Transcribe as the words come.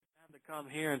come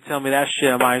here and tell me that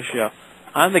shit on my show.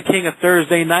 I'm the king of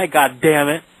Thursday night,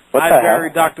 goddammit. What I the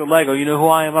buried hell? Dr. Lego. You know who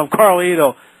I am? I'm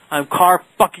Carlito. I'm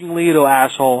Car-fucking-Lito,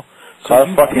 asshole.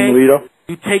 Car-fucking-Lito?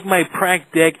 You take my prank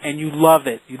dick and you love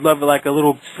it. You love it like a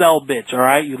little cell bitch,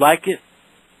 alright? You like it?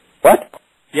 What?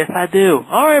 Yes, I do.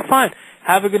 Alright, fine.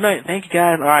 Have a good night. Thank you,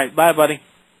 guys. Alright, bye, buddy.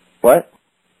 What?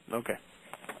 Okay.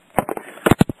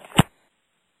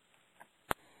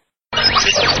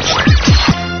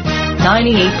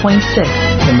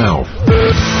 98.6 No.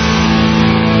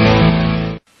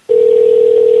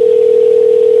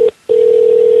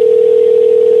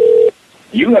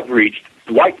 You have reached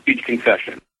Dwight Beach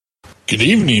Confession. Good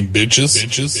evening, bitches. Hey,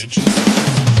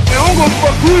 I'm gonna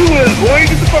fuck who you is, boy.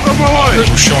 Get the fuck out of my line.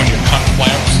 We're showing your cunt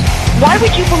flaps. Why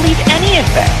would you believe any of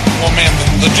this? Well, ma'am,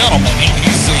 the gentleman,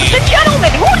 he's the... The gentleman?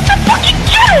 Who's the fucking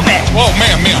gentleman? Well,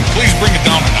 ma'am, please bring it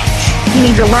down a notch. You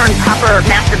need to learn proper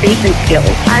masturbation skills.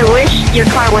 I wish your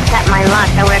car was at my lot.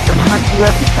 I would have to fuck you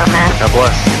up somehow. God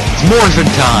bless. It's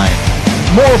morphin' time.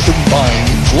 Morphin' time.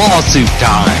 It's lawsuit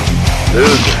time.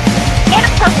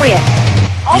 Inappropriate.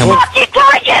 I'll fucking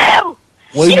tell you!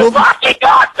 Well, you fucking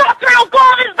cocksucker! I'll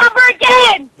call this number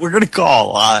again! We're gonna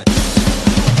call a lot.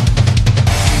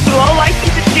 You all like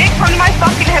piece of shit? Come to my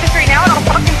fucking head right now and I'll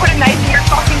fucking put a knife in your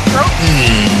fucking throat.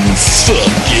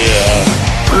 Fuck yeah.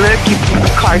 Look, you piece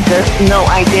of carcass. No,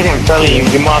 I didn't.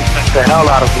 Your mom took the hell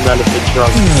out of some elephant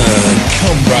drunk.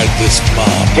 Come ride this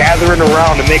mom. Gathering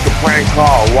around to make a prank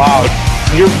call. Wow.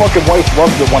 Your fucking wife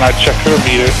loves it when I check her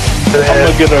meter.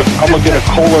 I'm gonna get a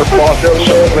Kohler faucet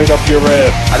shoved right up your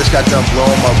ass. I just got done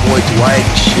blowing my boy Dwight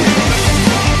and shit.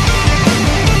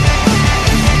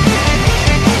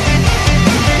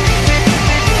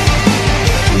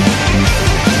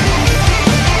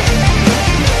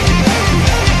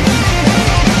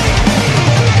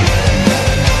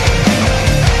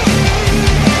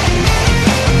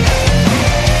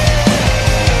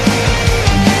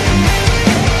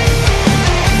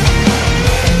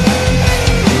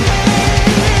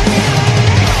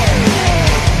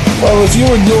 Well, if you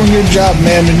were doing your job,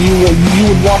 ma'am, and you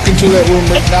would walk into that room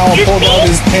right now and pull out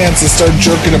his pants and start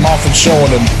jerking him off and showing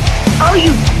him. Oh,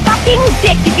 you fucking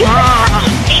dick! Did you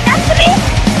say that to me?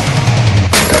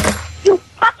 You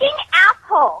fucking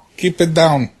asshole! Keep it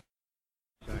down.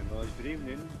 Good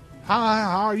evening. Hi,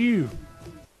 how are you?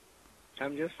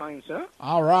 I'm just fine, sir.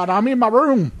 All right, I'm in my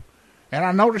room, and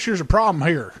I notice there's a problem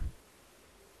here.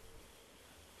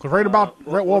 Cause right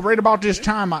about this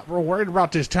time,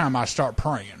 I start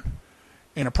praying,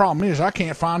 and the problem is I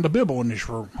can't find the Bible in this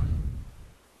room.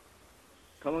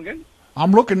 Come again?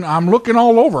 I'm looking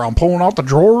all over. I'm pulling out the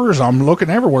drawers. I'm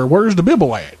looking everywhere. Where's the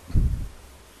Bible at?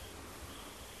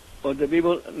 Well, the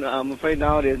Bible, I'm afraid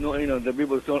nowadays, the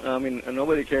Bible don't,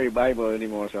 nobody carry Bible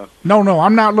anymore, sir. No,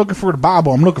 I'm not looking for the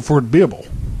Bible. I'm looking for the Bible.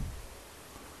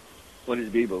 What is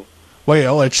Bible?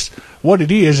 Well, it's what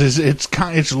it is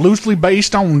it's loosely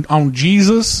based on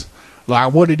Jesus.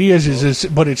 Like what it is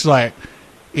but it's like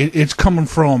it's coming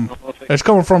from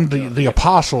the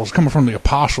apostles, coming from the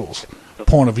apostles'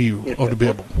 point of view of the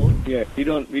Bible. Yeah, we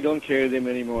don't carry them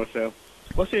anymore, sir.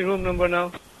 What's your room number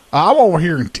now? I'm over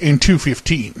here in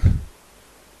 215.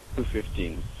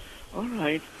 215. All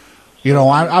right. You know,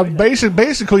 I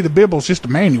basically the Bible's just a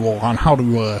manual on how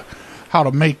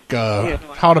to make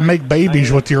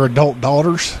babies with your adult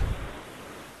daughters.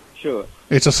 Sure.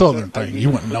 It's a southern thing. You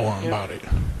wouldn't know about it.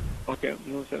 Okay,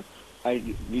 no, sir.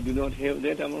 We do not have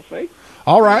that, I'm afraid.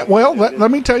 All right. Well,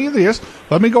 let me tell you this.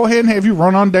 Let me go ahead and have you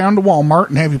run on down to Walmart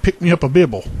and have you pick me up a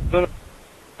Bible. No,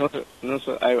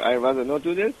 sir. I rather not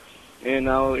do that. And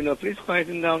now, please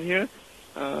quieten down here.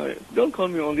 Don't call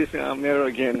me on this matter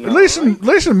again. Listen,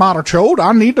 Mother Chode,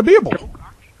 I need the Bible.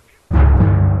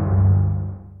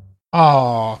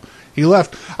 He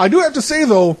left. I do have to say,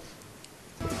 though,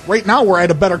 right now we're at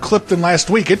a better clip than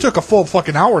last week. It took a full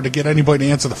fucking hour to get anybody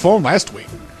to answer the phone last week.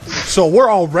 So we're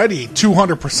already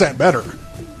 200% better.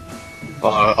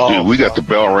 Dude, we got the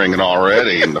bell ringing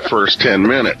already in the first 10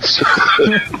 minutes.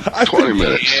 20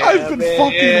 minutes. I've been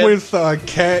fucking with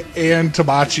Kat and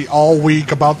Tamachi all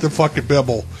week about the fucking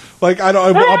Bible. Like,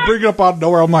 I'll bring it up out of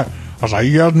nowhere. I was like,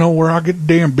 you guys know where I get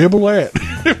the damn Bible at?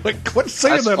 Like, quit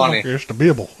saying That's that. funny. It's the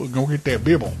Bible. We'll go get that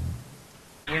Bible.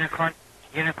 Unicorn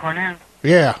in.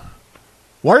 Yeah.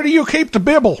 Where do you keep the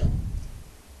Bible?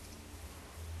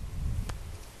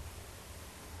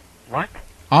 What?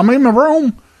 I'm in my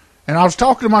room, and I was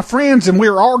talking to my friends, and we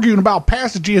were arguing about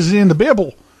passages in the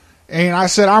Bible. And I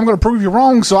said, I'm going to prove you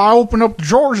wrong, so I opened up the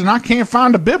drawers, and I can't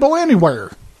find the Bible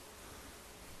anywhere.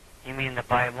 You mean the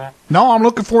Bible? No, I'm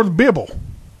looking for the Bible.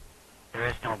 There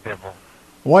is no Bible.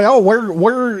 Well,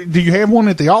 where do you have one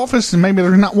at the office? And maybe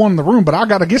there's not one in the room, but I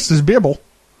gotta guess this Bible.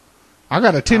 I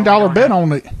got a $10 bet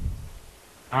on it.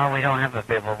 Oh, we don't have a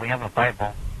Bible. We have a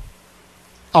Bible.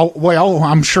 Oh, well,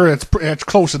 I'm sure that's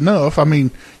close enough. I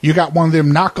mean, you got one of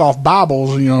them knockoff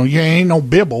Bibles, you know, you ain't no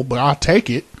Bible, but I'll take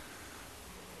it.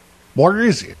 Where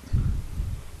is it?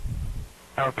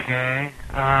 Okay,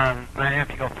 I have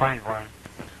to go find one.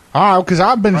 All right, because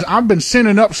I've been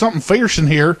sending up something fierce in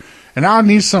here, and I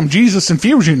need some Jesus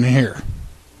infusion in here.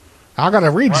 I got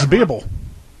to read this Bible.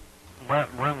 What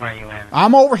room are you in?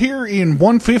 I'm over here in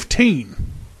 115.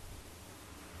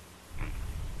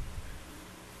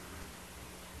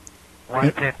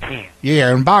 115.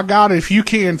 Yeah, and by God, if you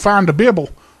can't find the Bible,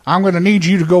 I'm going to need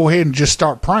you to go ahead and just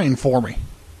start praying for me.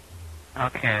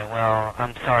 Okay, well,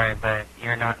 I'm sorry, but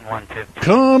you're not in 115.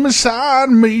 Come inside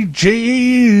me,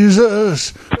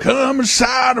 Jesus. Come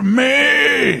inside of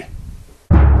me.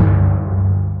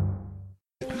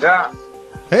 Yeah.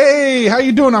 Hey, how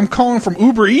you doing? I'm calling from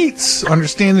Uber Eats.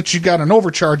 Understand that you got an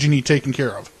overcharge you need taken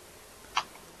care of.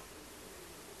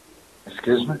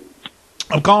 Excuse me?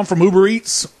 I'm calling from Uber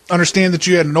Eats. Understand that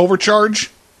you had an overcharge.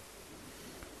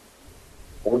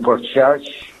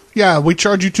 Overcharge? Yeah, we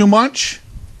charge you too much?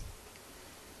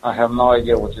 I have no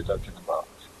idea what you're talking about.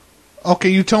 Okay,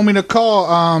 you told me to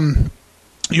call.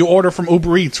 You order from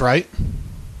Uber Eats, right?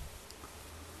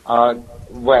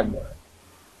 When?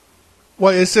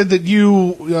 Well, it said that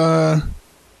you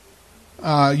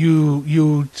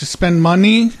to spend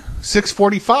money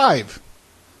 $6.45,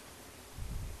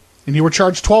 and you were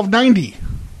charged $12.90.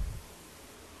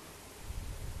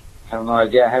 I have no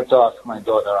idea. I have to ask my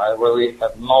daughter. I really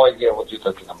have no idea what you're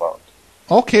talking about.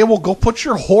 Okay, well, go put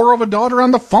your whore of a daughter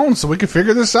on the phone so we can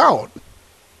figure this out.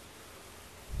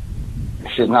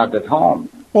 She's not at home.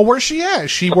 Well, where's she at?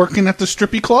 Is she working at the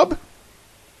strippy club?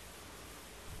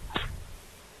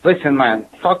 Listen, man,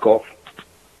 fuck off.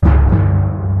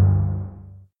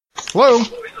 Hello?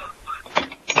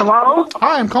 Hello?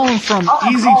 Hi, I'm calling from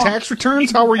Easy Tax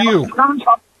Returns. How are you?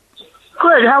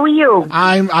 Good, how are you?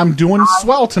 I'm doing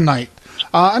swell tonight.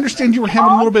 I understand you were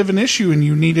having a little bit of an issue and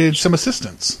you needed some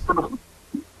assistance.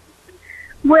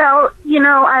 Well, you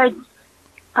know, I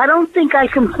don't think I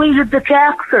completed the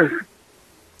taxes.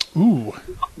 Ooh.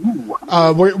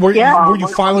 Were you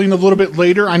filing a little bit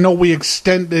later? I know we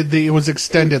extended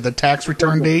the tax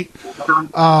return date.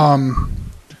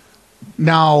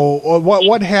 Now,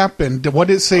 what happened? What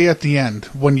did it say at the end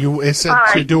when it said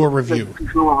to do a review?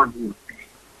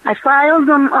 I filed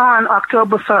them on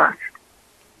October 1st.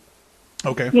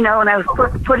 Okay. You know, and I was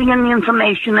putting in the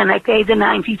information, and I paid the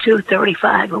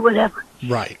 $92.35 or whatever.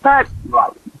 Right. But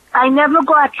I never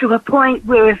got to a point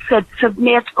where it said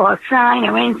submit or sign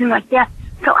or anything like that,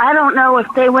 so I don't know if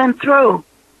they went through.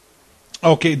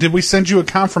 Okay, did we send you a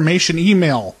confirmation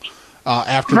email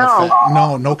after the fact?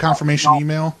 No confirmation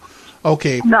email?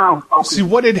 Okay. No. See,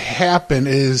 what had happened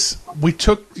is we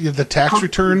took the tax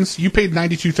returns. You paid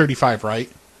 $92.35, right?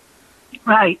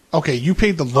 Right. Okay, you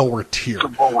paid the lower tier.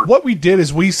 What we did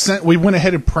is we went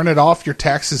ahead and printed off your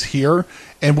taxes here,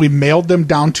 and we mailed them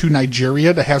down to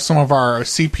Nigeria to have some of our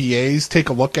CPAs take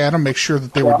a look at them, make sure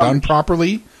that they were done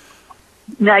properly.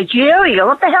 Nigeria?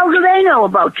 What the hell do they know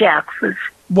about taxes?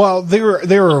 Well,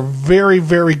 they're a very,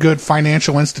 very good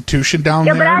financial institution down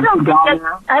there. Yeah,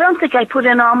 but I don't think I put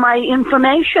in all my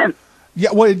information. Yeah,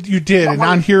 well, you did, and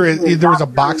on here there was a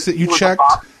box that you checked.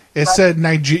 It said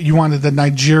you wanted the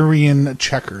Nigerian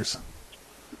checkers.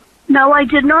 No, I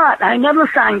did not. I never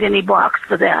signed any box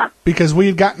for that. Because we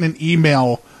had gotten an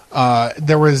email.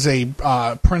 There was a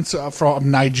prince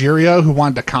from Nigeria who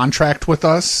wanted to contract with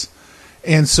us,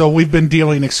 and so we've been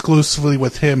dealing exclusively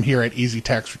with him here at Easy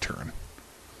Tax Return.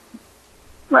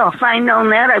 Well, if I'd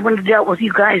known that, I wouldn't have dealt with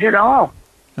you guys at all.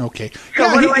 Okay.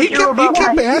 So yeah, he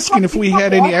kept asking if we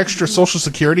had any extra Social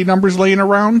Security numbers laying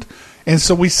around, and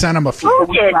so we sent him a few.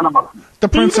 Who did?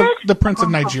 The Prince of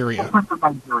Nigeria.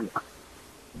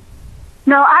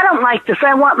 No, I don't like this.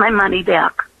 I want my money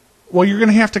back. Well, you're going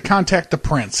to have to contact the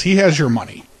Prince. He has your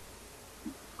money.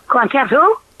 Contact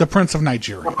who? The Prince of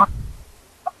Nigeria.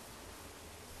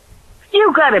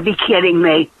 You got to be kidding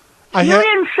me. You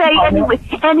didn't say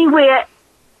anywhere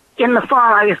in the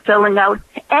form I was filling out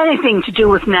anything to do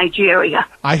with Nigeria.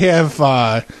 I have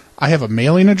a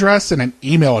mailing address and an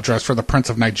email address for the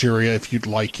Prince of Nigeria if you'd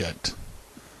like it.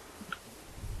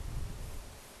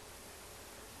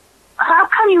 How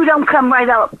come you don't come right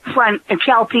out front and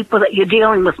tell people that you're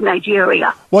dealing with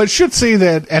Nigeria? Well, it should say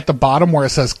that at the bottom where it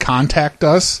says contact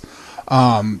us.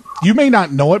 You may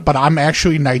not know it, but I'm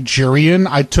actually Nigerian.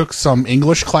 I took some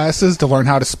English classes to learn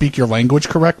how to speak your language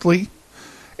correctly.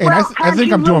 And I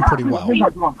think I'm doing pretty well.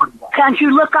 Can't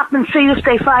you look up and see if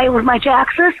they filed my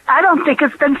taxes? I don't think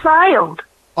it's been filed.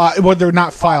 Well, they're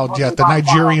not filed yet. The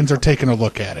Nigerians are taking a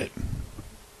look at it.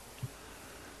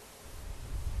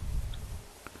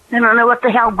 I don't know what the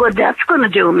hell good that's going to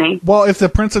do me. Well, if the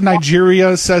Prince of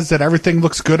Nigeria says that everything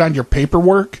looks good on your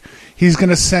paperwork, he's going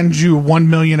to send you $1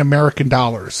 million American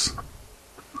dollars.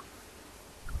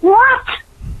 What?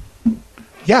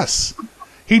 Yes.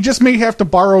 He just may have to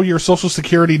borrow your Social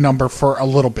Security number for a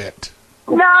little bit.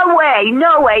 No way,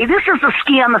 no way. This is a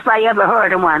scam if I ever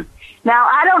heard of one. Now,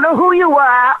 I don't know who you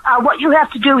are or what you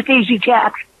have to do with Easy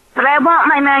Tax, but I want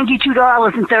my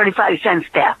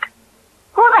 $92.35 back.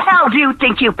 Who the hell do you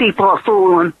think you people are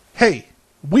fooling? Hey,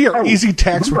 we are Easy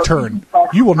Tax Return.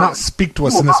 You will not speak to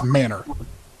us in this manner.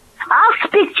 I'll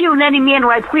speak to you in any manner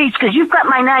I please, because you've got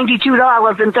my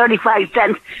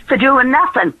 $92.35 for doing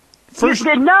nothing. There's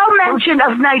no mention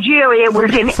of Nigeria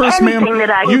within anything that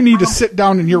I... You need to sit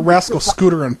down in your rascal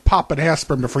scooter and pop an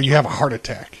aspirin before you have a heart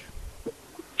attack.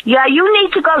 Yeah, you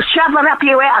need to go shove it up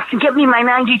your ass and get me my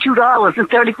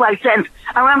 $92.35,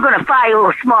 or I'm going to file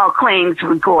a small claims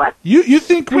report. You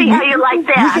think we how you like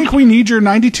that? You think we need your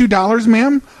 $92,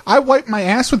 ma'am? I wiped my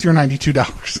ass with your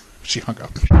 $92. She hung up.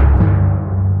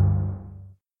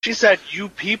 She said, "You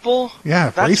people." Yeah,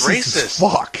 that's racist as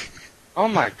fuck. Oh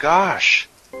my gosh.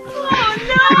 Oh no!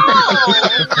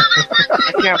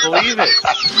 I can't believe it.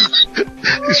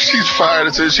 She's fired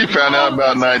as soon as she found out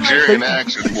about Nigerian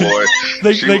action, boy.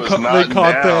 They caught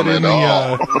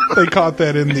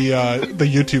that in the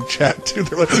YouTube chat too.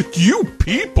 They're like, "You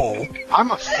people."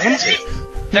 I'm offended.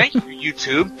 Thank you,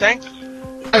 YouTube. Thank you.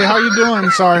 Hey, how you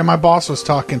doing? Sorry, my boss was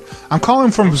talking. I'm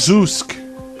calling from Zeusk.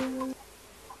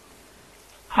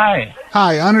 Hi.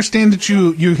 Hi, I understand that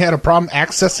you had a problem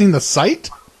accessing the site?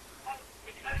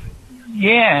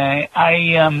 Yeah,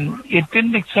 it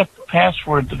didn't accept the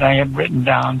password that I had written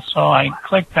down, so I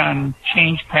clicked on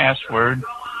change password,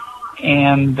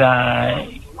 and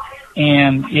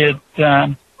it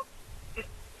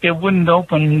wouldn't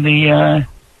open the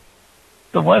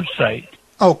website.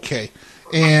 Okay.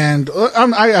 And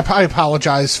I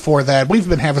apologize for that. We've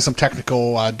been having some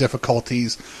technical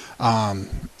difficulties.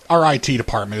 Our IT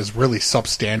department is really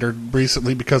substandard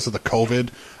recently because of the COVID.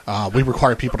 We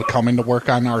require people to come in to work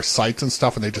on our sites and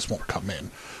stuff, and they just won't come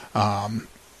in.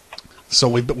 So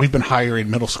we've been hiring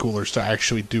middle schoolers to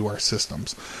actually do our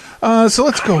systems. So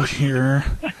let's go here.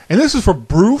 And this is for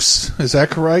Bruce. Is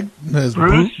that correct?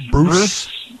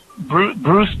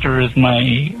 Brewster is my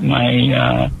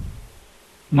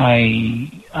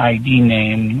ID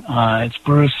name. It's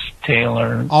Bruce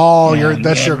Taylor. Oh,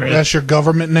 that's your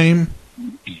government name?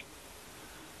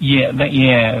 Yeah, that's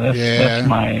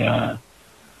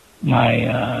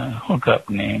my hookup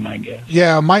name, I guess.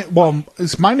 Yeah, my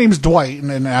name's Dwight,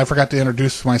 and I forgot to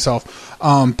introduce myself.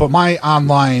 But my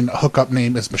online hookup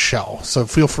name is Michelle, so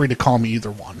feel free to call me either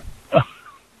one.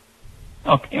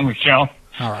 Okay, Michelle.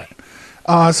 All right.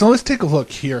 So let's take a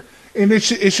look here, and it's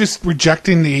just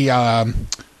rejecting the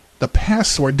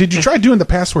password. Did you try doing the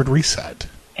password reset?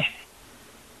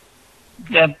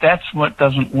 That's what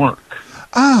doesn't work.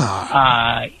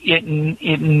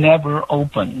 It never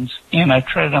opens, and I've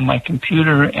tried it on my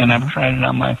computer and I've tried it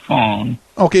on my phone.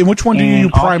 Okay, and which one do you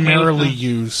primarily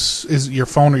use? Is it your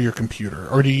phone or your computer,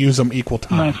 or do you use them equal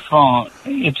time? My phone.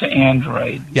 It's an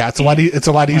Android. Yeah, it's a lot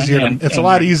easier. It's a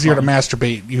lot easier to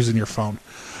masturbate using your phone.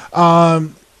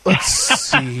 Let's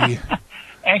see.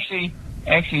 Actually,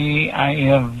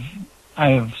 I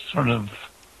have sort of.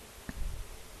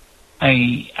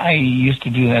 I used to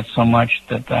do that so much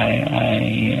that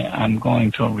I'm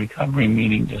going to a recovery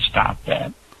meeting to stop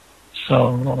that.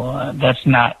 So that's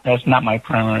not my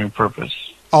primary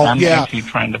purpose. Oh, I'm yeah. actually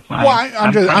trying to find.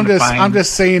 Well, I'm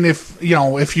just saying if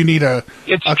you need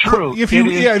it's true. If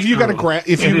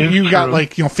you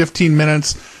got 15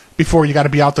 minutes before you got to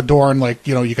be out the door and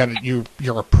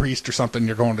you're a priest or something,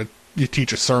 you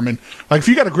teach a sermon. Like, if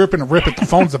you got to grip and rip it, the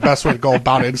phone's the best way to go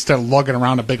about it instead of lugging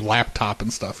around a big laptop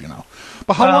and stuff,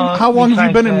 But how long have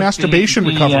you been in masturbation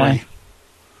recovery?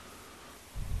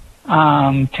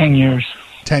 10 years.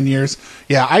 10 years?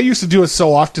 Yeah, I used to do it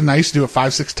so often. I used to do it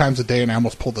 5-6 times a day, and I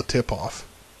almost pulled the tip off.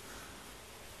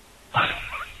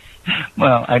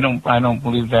 Well, I don't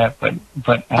believe that, but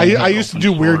I used to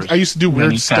do weird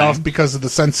stuff because of the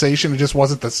sensation. It just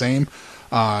wasn't the same.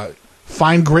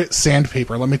 Fine grit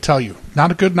sandpaper, let me tell you,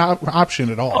 not a good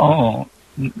option at all.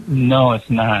 Oh, no, it's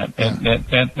not.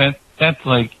 That's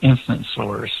like instant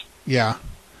source. Yeah,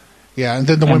 and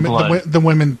then the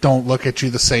women don't look at you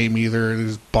the same either.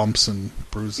 There's bumps and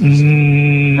bruises.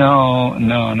 No.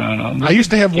 I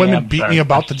used to have women beat me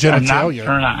about the genitalia.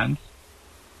 Turn on.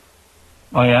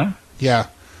 Oh yeah. Yeah,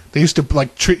 They used to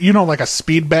like like a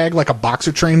speed bag, like a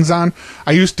boxer trains on.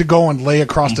 I used to go and lay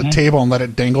across the table and let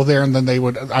it dangle there, and then I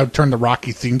would turn the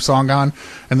Rocky theme song on,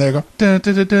 and they'd go da,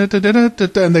 da, da, da, da, da, da,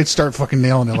 da, and they'd start fucking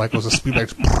nailing it like it was a speed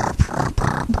bag.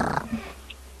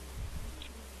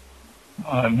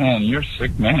 Oh man, you're a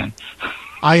sick man.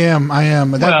 I am.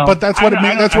 But that's what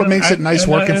what makes it nice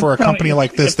working for a company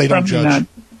like this. They don't judge.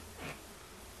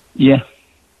 Yeah.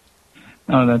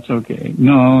 Oh, that's okay.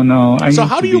 No. So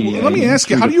how do you? Let me ask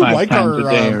you. How do you like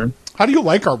our? How do you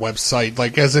like our website?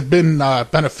 Like, has it been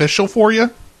beneficial for you?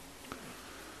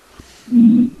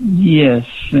 Yes,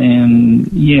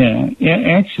 and yeah.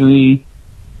 Actually,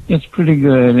 it's pretty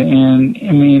good. And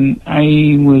I mean,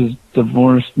 I was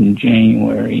divorced in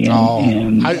January.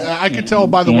 And I could tell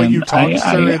by the way you talk,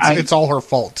 sir. It's all her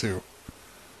fault too.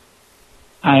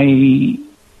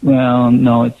 Well,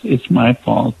 no, it's my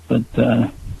fault, but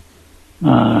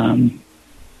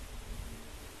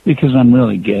because I'm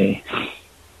really gay.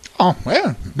 Oh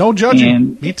yeah, no judging.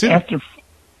 And me too.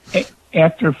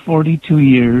 After 42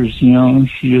 years, she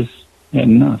just had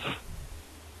enough.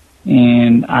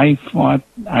 And I fought.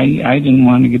 I didn't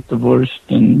want to get divorced,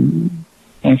 and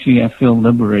actually, I feel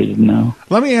liberated now.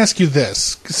 Let me ask you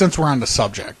this, since we're on the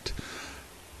subject.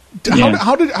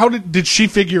 How did she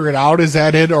figure it out? Is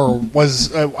that it, or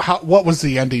was what was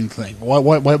the ending thing?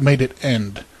 What made it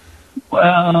end?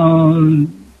 Well,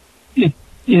 it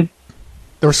there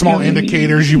were small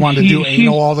indicators you wanted to do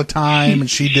anal all the time, and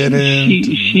she didn't.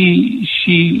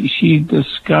 She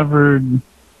discovered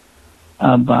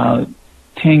about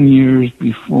 10 years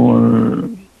before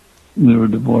we were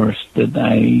divorced that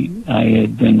I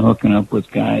had been hooking up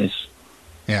with guys.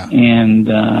 Yeah. And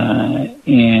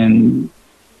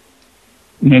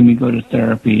made me go to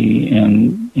therapy,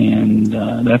 and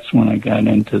that's when I got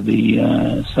into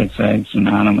the Sex Addicts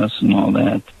Anonymous and all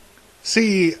that.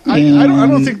 See, I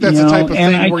don't think that's the type of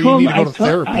thing where you need to go to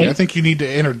therapy. I think you need to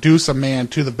introduce a man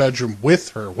to the bedroom with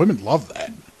her. Women love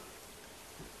that.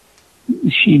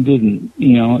 She didn't.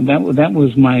 That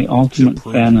was my ultimate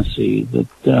fantasy, that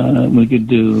we could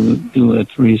do a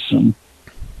threesome.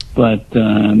 But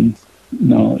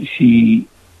no, she...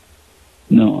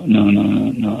 No,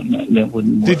 that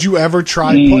wouldn't work. Did you ever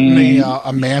try putting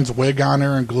a man's wig on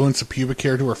her and gluing some pubic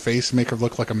hair to her face to make her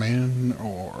look like a man,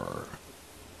 or?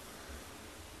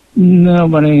 No,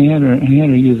 but I had her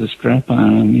use a strap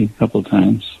on me a couple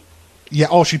times. Yeah.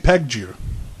 Oh, she pegged you.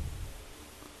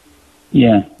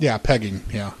 Yeah. Yeah, pegging.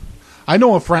 Yeah. I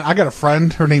know a friend. I got a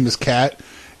friend. Her name is Kat.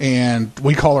 And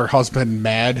we call her husband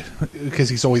Mad because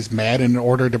he's always mad. And in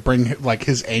order to bring like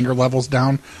his anger levels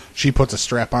down, she puts a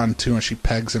strap on too, and she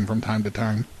pegs him from time to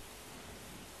time.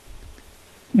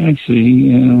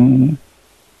 Actually, and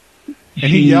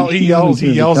he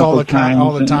yells all the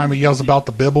time. He yells about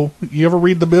the Bible. You ever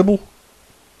read the Bible?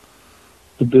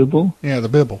 The Bible? Yeah, the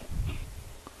Bible.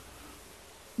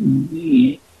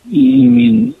 You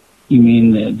mean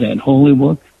that holy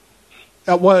book?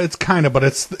 Well, it's kind of, but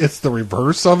it's the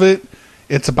reverse of it.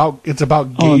 It's about gay.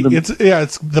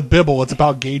 It's the Bible. It's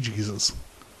about gay Jesus.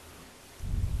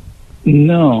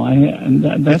 No,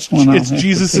 that's one. It's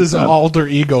Jesus's alter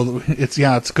ego. It's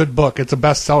a good book. It's a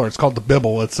bestseller. It's called the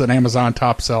Bible. It's an Amazon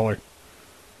top seller.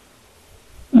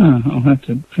 Oh, I'll have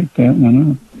to pick that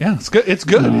one up. Yeah, it's good. It's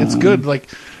good. It's good. Like,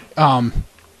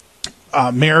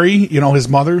 Mary, his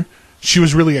mother, she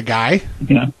was really a guy.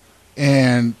 Yeah.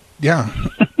 And yeah.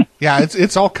 Yeah,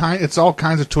 it's all kinds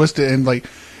of twisted, and like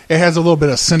it has a little bit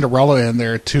of Cinderella in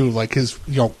there too. Like his,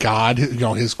 God,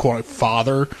 his quote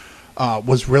father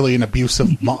was really an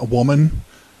abusive woman,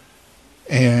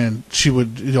 and she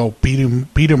would, beat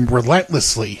him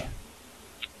relentlessly.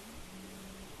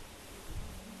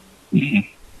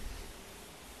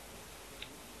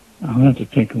 I'll have to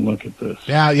take a look at this.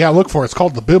 Yeah, look for it. It's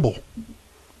called the Bible.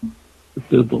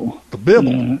 The Bible. The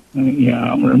Bible.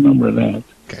 Yeah, I'll remember that.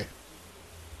 Okay.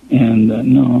 And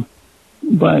no,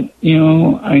 but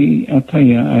I'll tell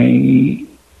you,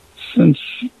 since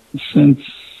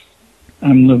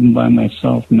I'm living by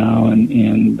myself now,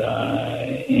 and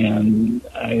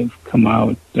I've come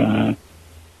out,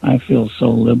 I feel so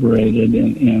liberated,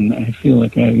 and I feel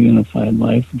like I have a unified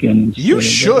life again. You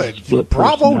should.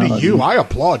 Bravo to you. I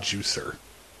applaud you, sir.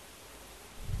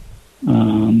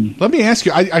 Let me ask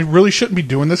you. I really shouldn't be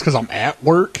doing this because I'm at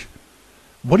work.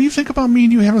 What do you think about me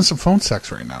and you having some phone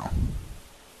sex right now?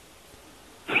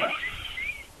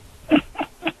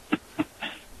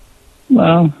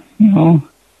 Well,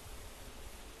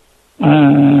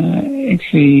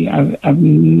 actually, I've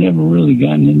never really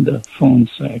gotten into phone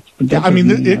sex. But yeah, I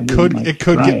mean, it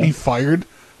could get me fired,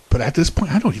 but at this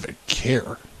point, I don't even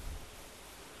care.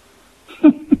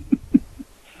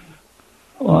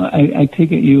 Well, I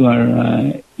take it you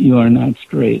are not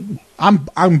straight. I'm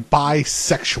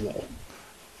bisexual.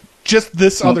 Just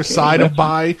this other side of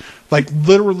bi, like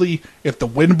literally, if the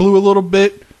wind blew a little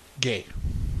bit, gay.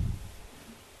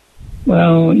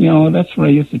 Well, that's what I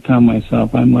used to tell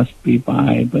myself. I must be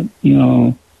bi, but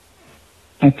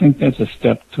I think that's a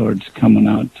step towards coming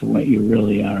out to what you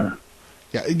really are.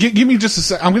 Yeah, give me just a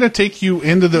sec. I'm going to take you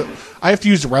into the. I have to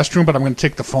use the restroom, but I'm going to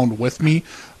take the phone with me.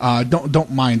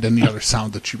 Don't mind any other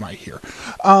sound that you might hear.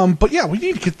 But yeah, we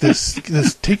need to get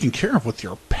this taken care of with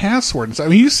your password. And stuff. I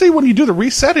mean, you say when you do the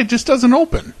reset, it just doesn't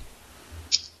open.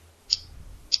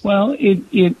 Well,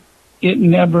 it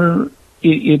never.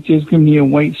 It just gives me a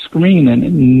white screen, and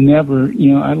it never.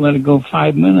 I let it go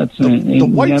 5 minutes, and the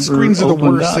white never screens are the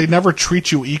worst. up. They never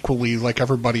treat you equally like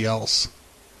everybody else.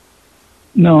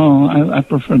 No, I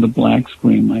prefer the black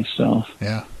screen myself.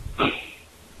 Yeah.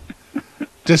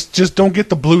 just don't get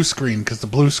the blue screen, because the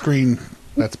blue screen,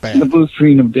 that's bad. The blue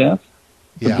screen of death.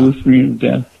 Yeah. The blue screen of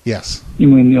death. Yes. You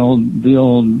mean the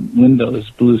old Windows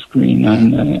blue screen on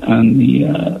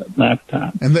the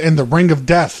laptop? And the Ring of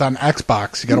Death on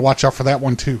Xbox. You got to watch out for that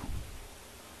one too.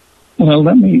 Well,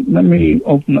 let me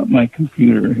open up my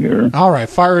computer here. All right,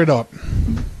 fire it up.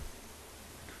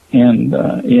 And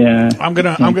yeah, I'm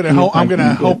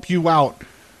gonna help you out.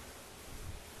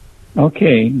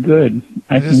 Okay, good.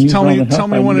 Just tell me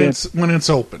when it's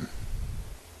open.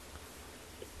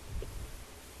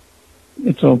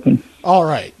 It's open. All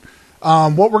right.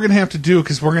 What we're gonna have to do,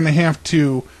 because we're gonna have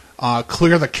to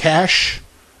clear the cache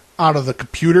out of the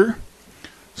computer.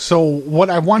 So what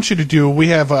I want you to do, we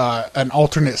have an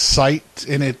alternate site,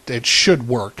 and it should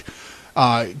work.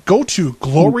 Go to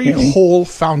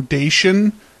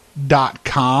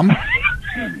gloryholefoundation.com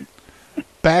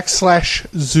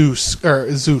 /Zoosk, or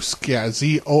Zoosk, yeah,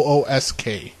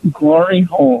 Zoosk. Glory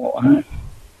hole, huh?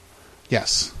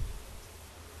 Yes.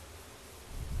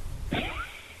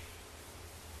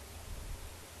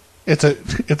 It's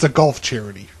a golf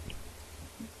charity.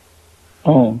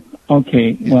 Oh,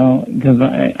 okay. Yeah. Well, because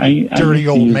I dirty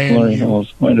old man Glory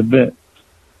holes quite a bit.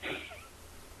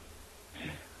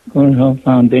 Glory Hole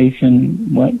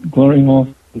Foundation. What? Glory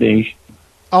Hole Foundation.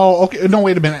 Oh, okay. No,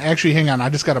 wait a minute. Actually, hang on. I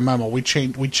just got a memo. We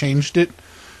changed it.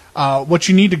 What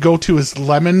you need to go to is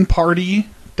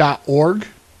lemonparty.org.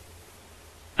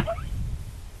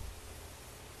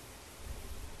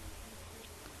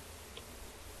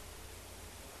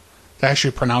 It's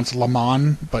actually pronounced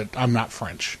Lemon, but I'm not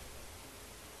French.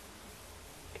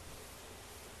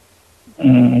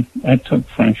 I took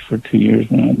French for 2 years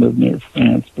when I lived near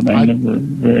France, but I never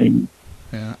very...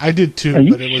 Yeah, I did too.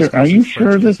 Are you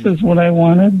sure this is what I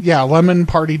wanted? Yeah,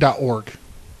 lemonparty.org.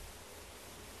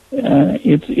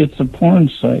 It's a porn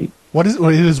site. What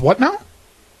is what now?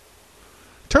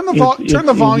 Turn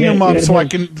the volume up so I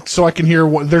can hear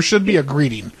what there should be a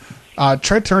greeting. Try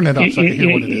to turn it up so I can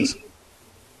hear what it is.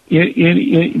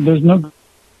 There's no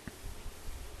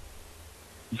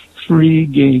 3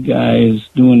 gay guys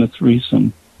doing a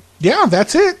threesome. Yeah,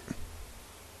 that's it.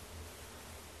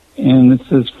 And it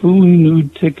says fully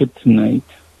nude ticket tonight.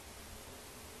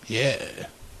 Yeah.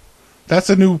 That's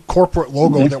a new corporate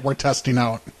logo that we're testing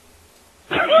out.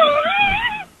 But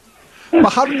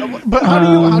how do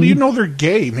you know they're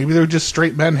gay? Maybe they're just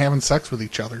straight men having sex with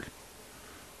each other.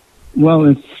 Well,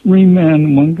 it's 3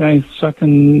 men, one guy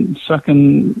sucking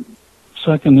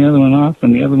the other one off,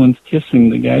 and the other one's kissing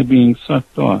the guy being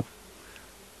sucked off.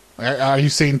 Are you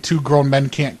saying 2 grown men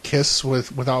can't kiss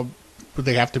without? Would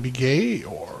they have to be gay,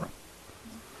 or?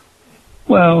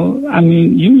 Well, I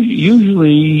mean,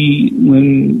 usually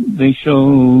when they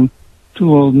show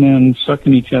 2 old men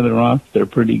sucking each other off, they're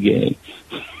pretty gay.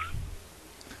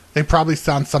 They probably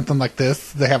sound something like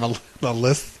this. They have a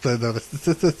list.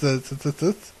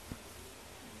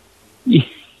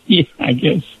 Yeah, I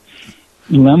guess.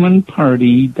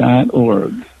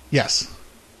 Lemonparty.org. Yes.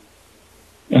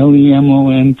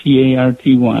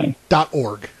 LEMONPARTY.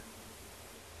 .org.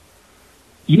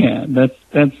 Yeah, that's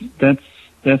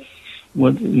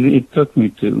what it took me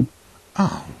to.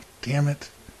 Oh, damn it.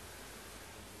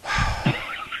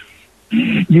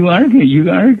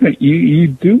 You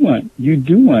do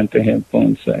want to have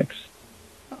phone sex.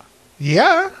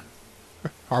 Yeah.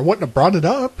 Or I wouldn't have brought it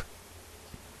up.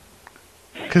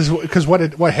 Cause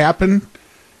what happened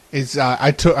is,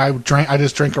 I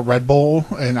just drank a Red Bull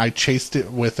and I chased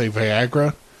it with a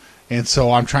Viagra. And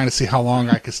so I'm trying to see how long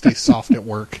I can stay soft at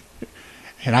work.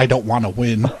 And I don't want to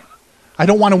win. I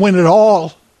don't want to win at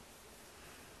all.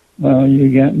 Well,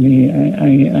 you got me.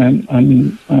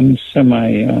 I'm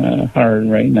semi hard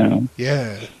right now.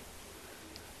 Yeah.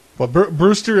 Well,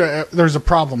 Brewster, there's a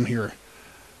problem here.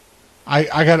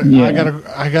 I gotta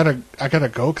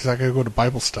go because I gotta go to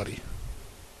Bible study.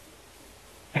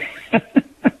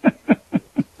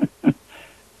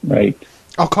 Right.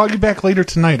 I'll call you back later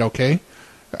tonight, okay?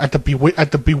 At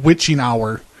the bewitching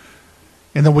hour,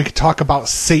 and then we can talk about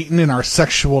Satan and our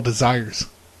sexual desires.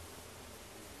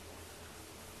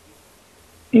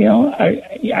 You know,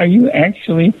 are you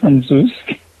actually from Zeus?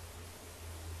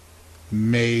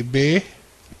 Maybe.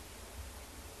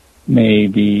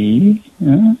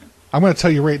 Huh? I'm going to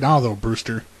tell you right now, though,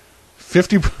 Brewster.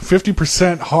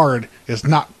 50% hard is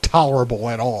not tolerable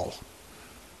at all.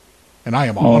 And I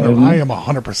am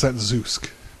 100% Zeus.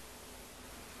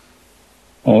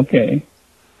 Okay.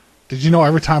 Did you know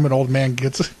every time an old man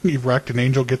gets erect, an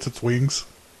angel gets its wings?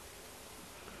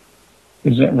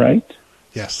 Is that right?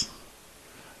 Yes.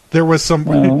 There was some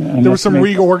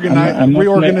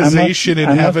reorganization in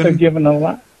heaven. I must have given a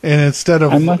lot. And instead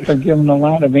of, I must have given a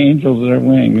lot of angels their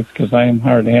wings because I am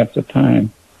hard half the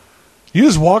time. You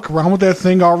just walk around with that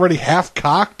thing already half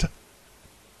cocked?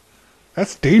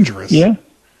 That's dangerous. Yeah.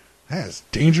 That is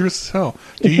dangerous as hell.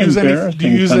 Do you use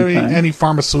any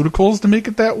pharmaceuticals to make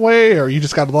it that way, or you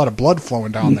just got a lot of blood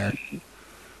flowing down there?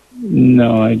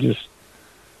 No, I've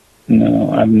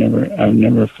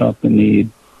never felt the need.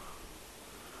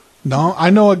 No, I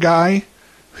know a guy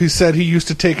who said he used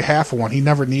to take a half of one. He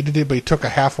never needed it, but he took a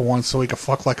half of one so he could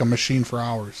fuck like a machine for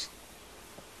hours.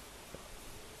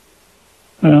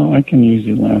 Well, I can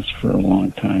usually last for a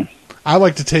long time. I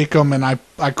like to take them and I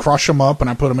crush them up and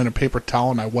I put them in a paper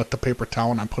towel and I wet the paper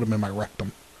towel and I put them in my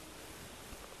rectum.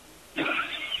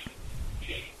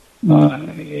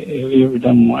 Have you ever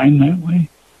done wine that way?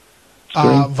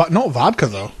 No, vodka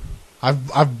though.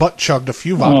 I've butt chugged a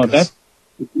few vodkas.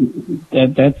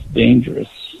 That's dangerous.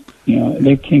 You know,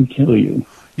 they can kill you.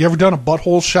 You ever done a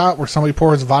butthole shot where somebody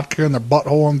pours vodka in their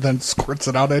butthole and then squirts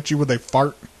it out at you when they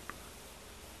fart?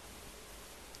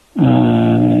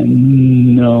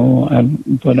 No,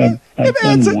 I've done wine. It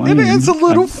adds a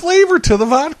little flavor to the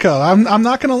vodka. I'm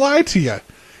not going to lie to you.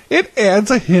 It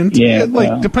adds a hint. Yeah,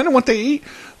 depending on what they eat.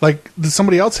 Like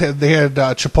somebody else had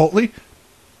Chipotle.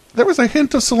 There was a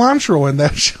hint of cilantro in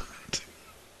that shot.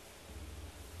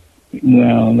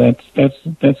 Well,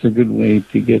 that's a good way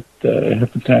to get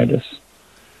hepatitis.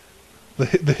 The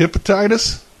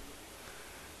hepatitis?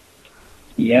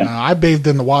 Yeah. I bathed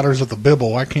in the waters of the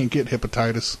Bible. I can't get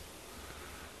hepatitis.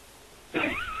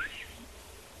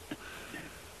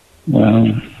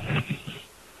 Well,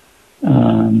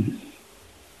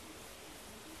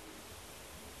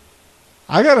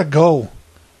 I gotta go.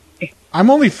 I'm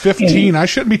only 15. I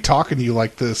shouldn't be talking to you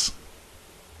like this.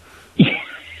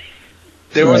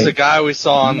 There was a guy we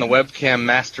saw on the webcam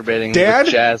masturbating Dad?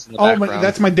 with Jazz in the background.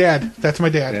 That's my dad. That's my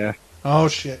dad. Yeah. Oh,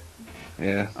 shit.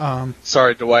 Yeah.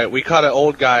 Sorry, Dwight. We caught an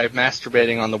old guy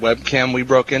masturbating on the webcam we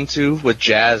broke into with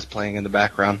Jazz playing in the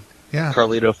background. Yeah.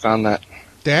 Carlito found that.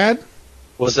 Dad?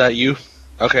 Was that you?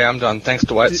 Okay, I'm done. Thanks,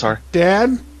 Dwight. Sorry.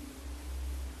 Dad?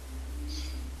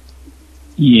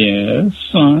 Yes,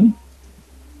 son.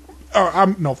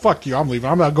 No, fuck you. I'm leaving.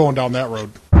 I'm not going down that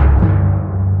road.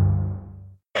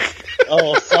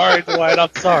 Oh, sorry, Dwight.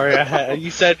 I'm sorry.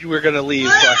 You said you were going to leave,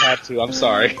 so I had to. I'm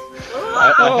sorry.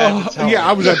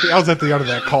 I was at the end of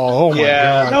that call. Oh, my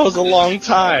God. That was a long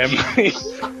time.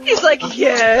 He's like,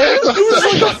 yes. It was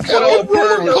like a full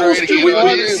roller coaster. We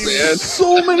went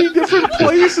so many different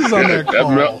places on that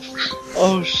call.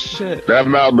 Oh, shit. That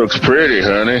mouth looks pretty,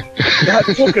 honey. That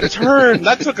took a turn.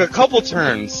 That took a couple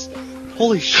turns.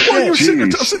 Holy shit. Well, I'm sitting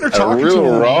there talking a real to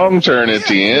him. wrong turn at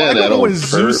the end. I don't know what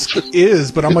Zeus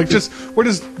is, but I'm like, we're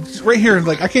just right here.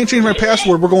 Like, I can't change my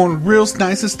password. We're going real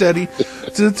nice and steady.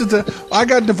 I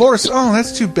got divorced. Oh,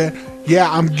 that's too bad.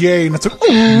 Yeah, I'm gay. And it's like,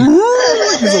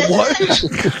 he's like, what?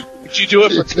 Did you do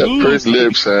it for two? First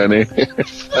lips, honey.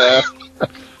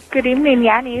 Good evening,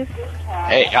 Yannis.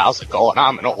 Hey, how's it going?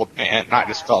 I'm an old man, and I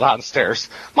just fell downstairs.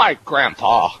 My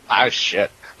grandpa,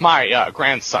 my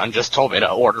grandson just told me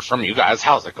to order from you guys.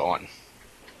 How's it going?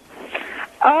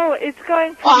 Oh, it's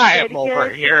going pretty I good am over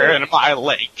here, and my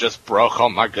leg just broke. Oh,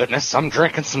 my goodness. I'm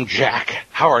drinking some Jack.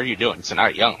 How are you doing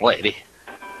tonight, young lady?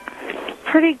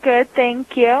 Pretty good,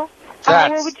 thank you.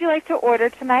 What would you like to order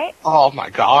tonight? Oh, my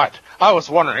God. I was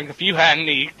wondering if you had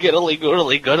any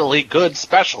goodly good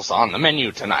specials on the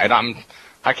menu tonight.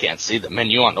 I can't see the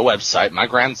menu on the website. My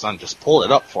grandson just pulled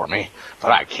it up for me,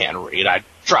 but I can't read. I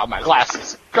dropped my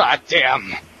glasses. God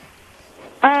damn.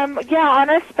 On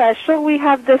our special, we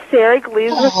have the Sarah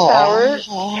Glaze with sour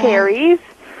cherries.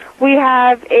 We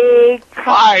have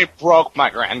I broke my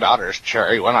granddaughter's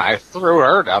cherry when I threw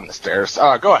her down the stairs.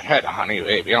 Go ahead, honey,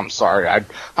 baby. I'm sorry.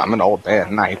 I'm an old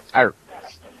man, and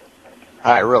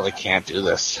I really can't do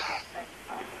this.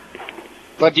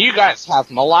 But do you guys have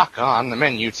Malacca on the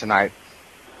menu tonight?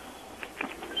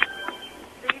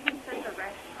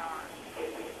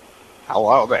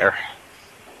 Hello there.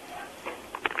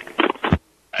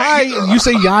 Hi, you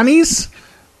say Yanni's?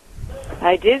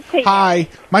 I did say Hi.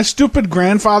 My stupid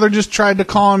grandfather just tried to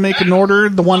call and make an order,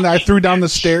 the one that I threw down the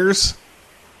stairs.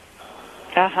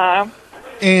 Uh-huh.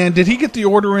 And did he get the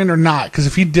order in or not? Because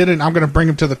if he didn't, I'm going to bring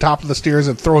him to the top of the stairs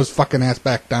and throw his fucking ass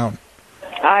back down.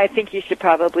 I think you should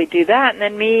probably do that, and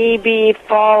then maybe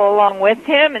fall along with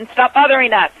him and stop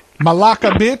bothering us.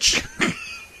 Malacca, bitch.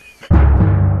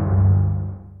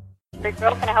 Big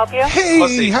girl, can I help you?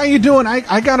 Hey, how you doing?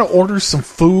 I got to order some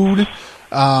food.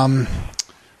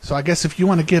 So I guess if you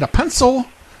want to get a pencil,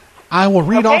 I will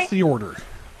read off the order.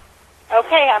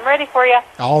 Okay, I'm ready for you.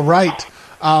 All right.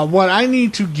 What I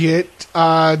need to get,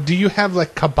 do you have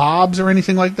like kebabs or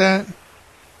anything like that?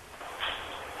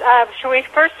 Should we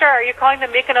first start? Are you calling the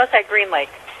Mykonos at Green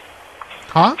Lake?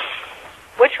 Huh?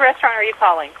 Which restaurant are you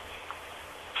calling?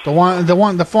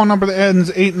 The phone number that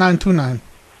ends 8929.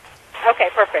 Okay,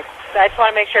 perfect. I just want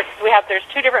to make sure because there's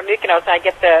two different Mykonos and I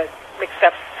get the mixed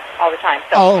up all the time.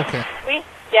 So okay.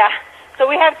 So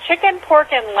we have chicken,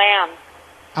 pork, and lamb.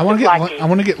 I want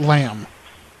to get lamb.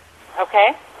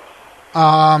 Okay.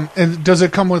 And does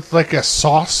it come with like a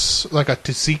sauce, like a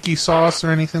tzatziki sauce or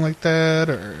anything like that,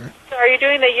 or? So are you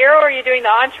doing the gyro, or are you doing the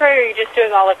entree, or are you just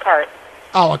doing a la carte?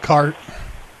 A la carte.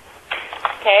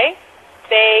 Okay.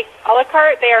 A la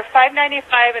carte, they are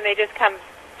 $5.95 and they just come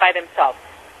by themselves.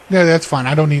 Yeah, that's fine.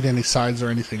 I don't need any sides or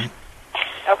anything.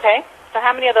 Okay. So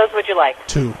how many of those would you like?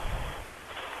 2.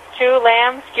 2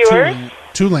 lamb skewers?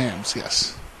 2 lambs,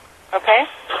 yes. Okay.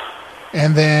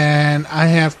 And then I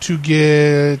have to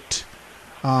get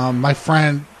my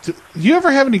friend. Do you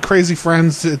ever have any crazy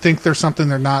friends that think they're something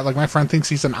they're not? Like my friend thinks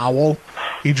he's an owl.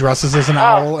 He dresses as an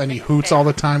owl and he hoots all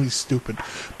the time. He's stupid.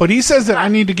 But he says that I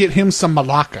need to get him some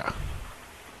Malacca.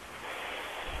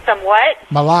 Some what?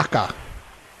 Malacca.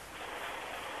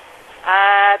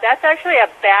 That's actually a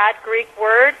bad Greek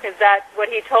word. Is that what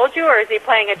he told you, or is he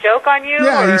playing a joke on you?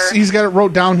 Yeah, he's got it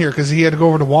wrote down here because he had to go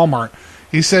over to Walmart.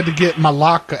 He said to get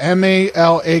Malacca,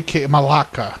 M-A-L-A-K,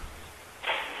 Malacca.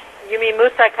 You mean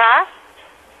moussaka?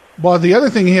 Well, the other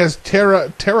thing he has terra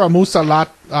musalat,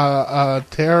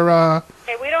 terra.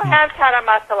 Okay, we don't have tara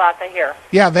masalata here.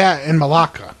 Yeah, that in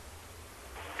Malacca.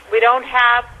 We don't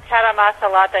have tara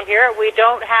masalata here. We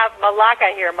don't have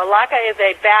Malacca here. Malacca is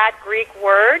a bad Greek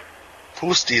word.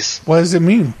 Pustis. What does it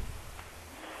mean?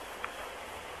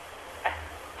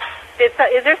 Is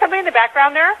there somebody in the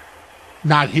background there?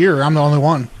 Not here. I'm the only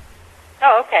one.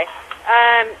 Oh, okay.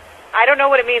 I don't know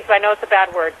what it means, but I know it's a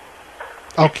bad word.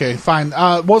 Okay, fine.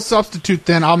 We'll substitute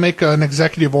then. I'll make an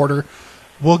executive order.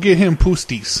 We'll get him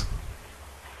pusties.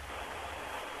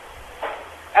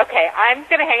 Okay, I'm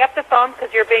going to hang up the phone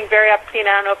because you're being very obscene.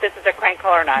 I don't know if this is a crank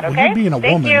call or not, okay? Well, you're being a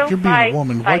Thank woman. you. You're being Bye. a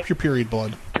woman. Bye. Wipe your period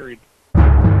blood.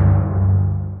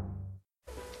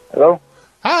 Hello?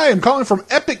 Hi, I'm calling from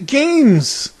Epic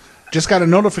Games. Just got a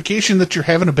notification that you're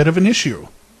having a bit of an issue.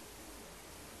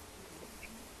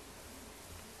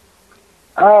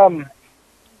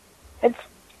 It's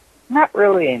not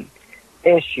really an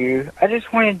issue. I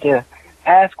just wanted to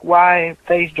ask why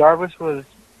FaZe Jarvis was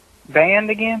banned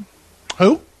again.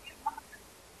 Who?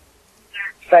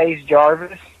 FaZe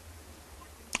Jarvis.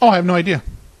 Oh, I have no idea.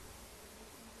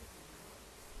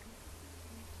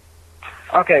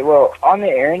 Okay, well, on the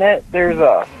internet, there's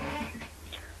a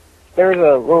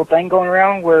little thing going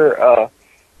around where,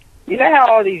 you know how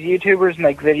all these YouTubers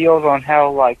make videos on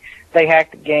how, like, they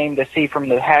hack the game to see from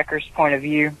the hacker's point of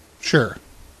view? Sure.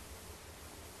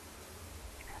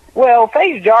 Well,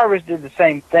 FaZe Jarvis did the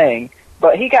same thing,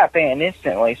 but he got banned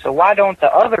instantly, so why don't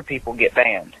the other people get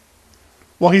banned?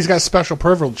 Well, he's got special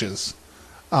privileges.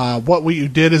 What we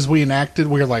did is we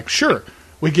were like, sure.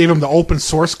 We gave him the open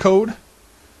source code,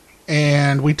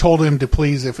 and we told him to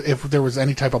please, if there was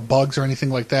any type of bugs or anything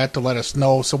like that, to let us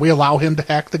know. So we allow him to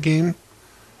hack the game.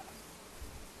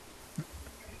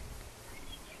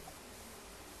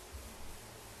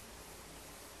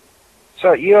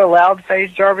 So you allowed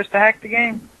FaZe Jarvis to hack the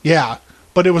game? Yeah,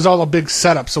 but it was all a big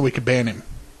setup so we could ban him.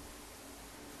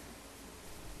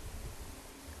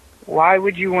 Why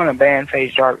would you want to ban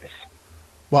FaZe Jarvis?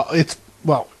 Well,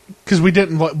 because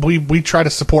we try to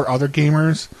support other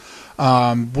gamers.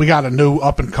 We got a new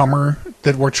up-and-comer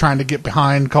that we're trying to get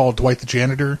behind called Dwight the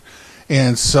Janitor,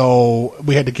 and so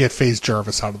we had to get FaZe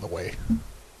Jarvis out of the way.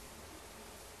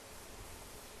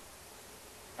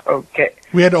 Okay.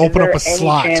 We had to open up a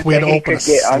slot. We had to open a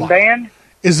slot. Unbanned?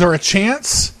 Is there a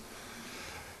chance?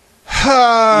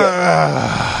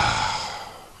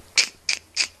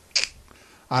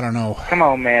 I don't know. Come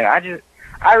on, man.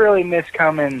 I really miss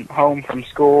coming home from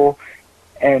school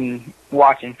and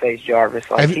watching Faze Jarvis.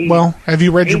 Like, have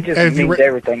you read he your just have you means read,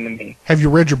 everything to me. Have you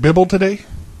read your Bible today?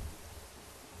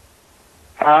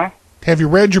 Huh? Have you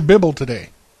read your Bible today?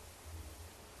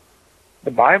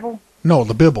 The Bible? No,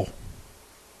 the Bible.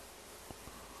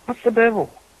 What's the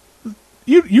Bible?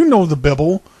 You know the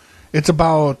Bible. It's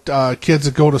about kids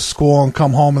that go to school and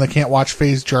come home and they can't watch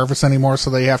Faze Jarvis anymore,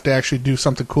 so they have to actually do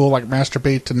something cool like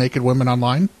masturbate to naked women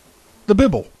online. The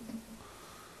Bible.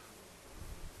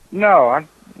 No,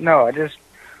 I just...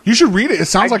 You should read it. It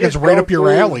sounds like it's right up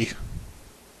your alley.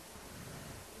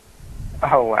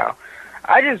 Oh, wow.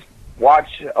 I just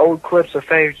watch old clips of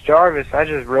Faze Jarvis. I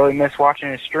just really miss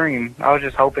watching his stream. I was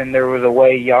just hoping there was a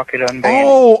way y'all could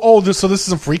unban it. So this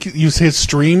is a freak. Use his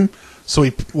stream, so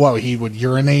he would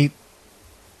urinate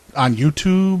on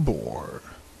YouTube, or...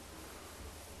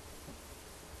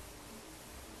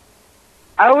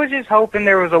 I was just hoping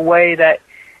there was a way that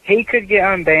he could get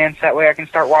unbanned, so that way I can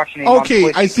start watching him Okay,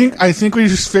 on Twitch. I think we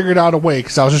just figured out a way,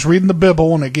 because I was just reading the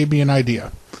Bible and it gave me an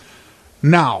idea.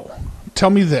 Now, tell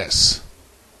me this.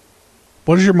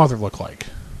 What does your mother look like?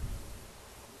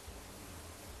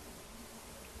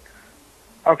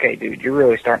 Okay, dude, you're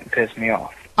really starting to piss me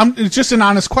off. It's just an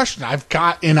honest question. I've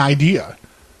got an idea.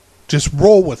 Just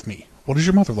roll with me. What does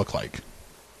your mother look like?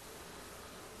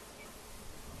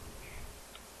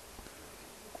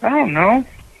 I don't know.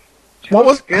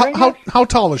 How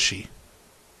tall is she?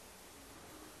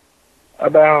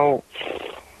 About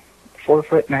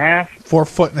 4'1.5".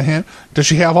 4'1.5". Does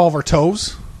she have all of her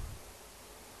toes?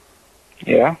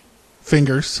 Yeah.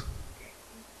 Fingers?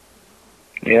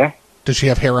 Yeah. Does she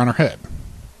have hair on her head?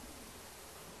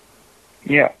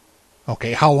 Yeah.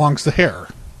 Okay, how long's the hair?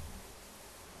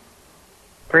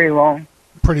 Pretty long.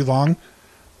 Pretty long?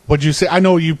 What'd you say? I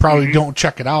know you probably don't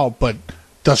check it out, but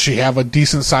does she have a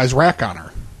decent sized rack on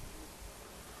her?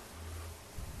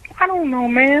 I don't know,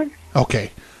 man.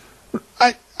 Okay.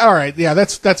 All right, yeah,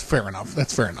 that's fair enough.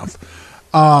 That's fair enough.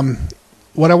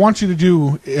 What I want you to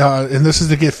do, and this is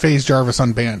to get Faze Jarvis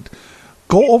unbanned,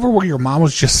 go over where your mom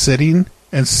was just sitting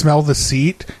and smell the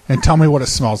seat and tell me what it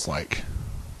smells like.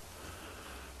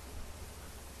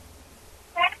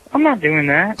 I'm not doing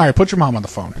that. All right, put your mom on the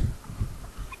phone.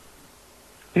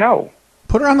 No.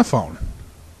 Put her on the phone.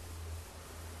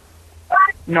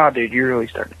 No, dude, you're really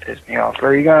starting to piss me off.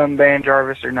 Are you going to unban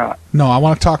Jarvis or not? No, I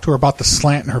want to talk to her about the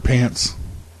slant in her pants.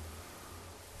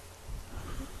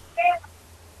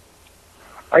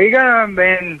 Are you going to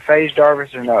unban Faze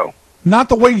Jarvis or no? Not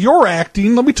the way you're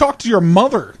acting. Let me talk to your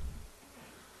mother.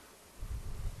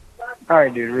 All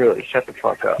right, dude, really, shut the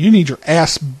fuck up. You need your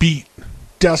ass beat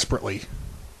desperately.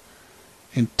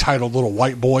 Entitled little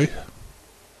white boy.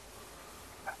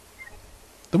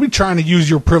 They'll be trying to use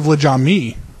your privilege on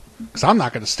me. Because I'm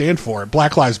not going to stand for it.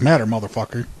 Black Lives Matter,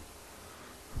 motherfucker.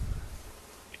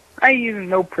 I ain't using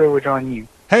no privilege on you.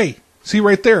 Hey, see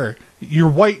right there. You're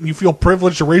white and you feel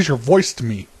privileged to raise your voice to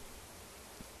me.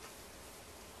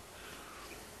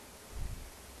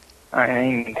 I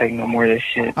ain't even taking no more of this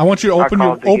shit. I want you to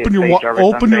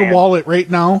open your wallet right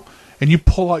now, and you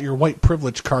pull out your white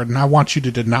privilege card, and I want you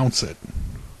to denounce it.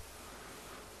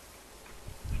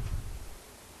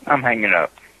 I'm hanging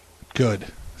up. Good.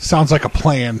 Sounds like a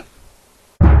plan.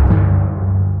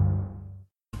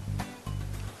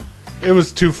 It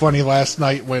was too funny last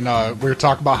night when we were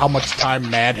talking about how much time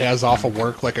Mad has off of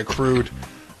work, like accrued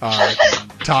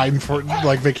time for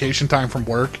like vacation time from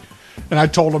work. And I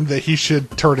told him that he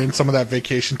should turn in some of that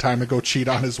vacation time and go cheat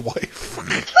on his wife.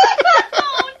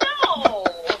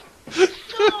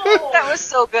 That was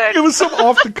so good. It was some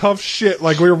off the cuff shit.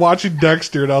 Like we were watching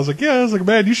Dexter, and I was like,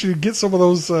 man, you should get some of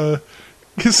those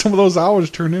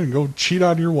hours turned in and go cheat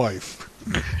on your wife.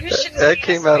 That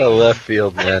came out of left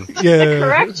field, man.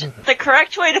 Yeah. The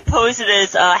correct way to pose it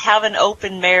is have an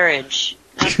open marriage.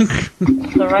 That's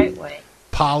the right way.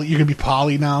 Polly, you're gonna be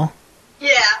Polly now.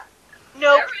 Yeah.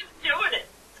 Nope. Doing it.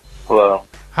 Hello.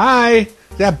 Hi,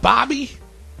 is that Bobby?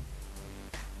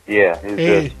 Yeah, who's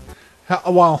hey.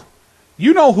 Well,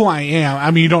 you know who I am.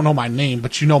 I mean, you don't know my name,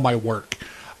 but you know my work.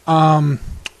 How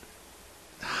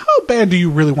bad do you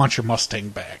really want your Mustang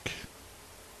back?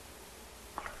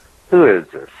 Who is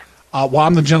this? Well,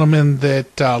 I'm the gentleman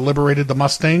that liberated the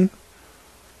Mustang.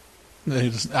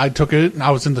 I took it, and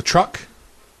I was in the truck.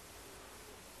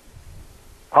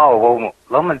 Oh, well,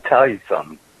 let me tell you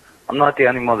something. I'm not the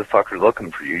only motherfucker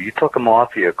looking for you. You took a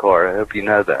Mafia car. I hope you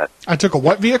know that. I took a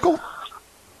what vehicle?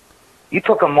 You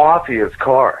took a Mafia's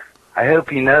car. I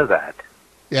hope you know that.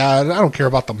 Yeah, I don't care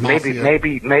about the Mafia.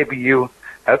 Maybe you...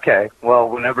 Okay, well,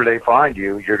 whenever they find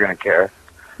you, you're going to care.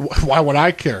 Why would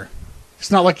I care? It's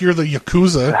not like you're the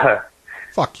Yakuza.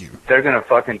 Fuck you. They're gonna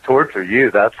fucking torture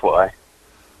you. That's why.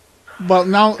 Well,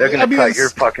 now They're gonna cut your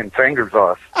fucking fingers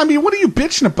off. I mean, what are you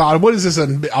bitching about? What is this, a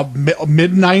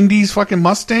mid '90s fucking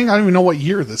Mustang? I don't even know what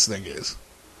year this thing is.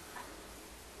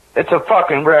 It's a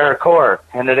fucking rare car,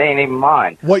 and it ain't even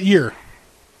mine. What year?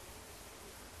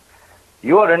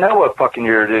 You ought to know what fucking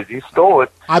year it is. You stole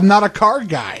it. I'm not a car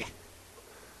guy.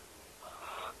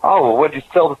 Oh, well, what'd you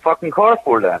steal the fucking car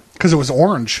for then? Because it was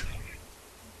orange.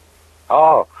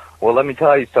 Oh, well, let me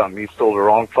tell you something. You stole the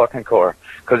wrong fucking car.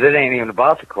 Because it ain't even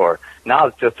about the car. Now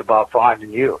it's just about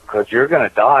finding you. Because you're going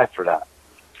to die for that.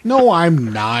 No,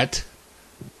 I'm not.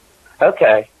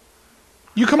 Okay.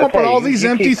 You come up with all these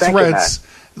empty threats.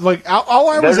 Like, all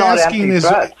I was asking is...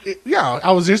 Yeah,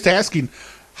 I was just asking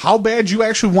how bad you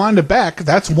actually wanted it back.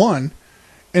 That's one.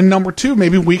 And number two,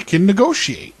 maybe we can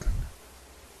negotiate.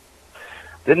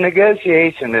 The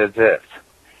negotiation is this.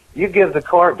 You give the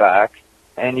car back,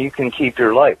 and you can keep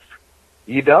your life.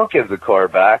 You don't give the car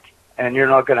back, and you're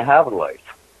not going to have a life.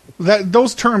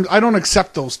 Those terms, I don't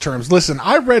accept those terms. Listen,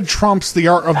 I read Trump's The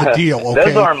Art of the Deal,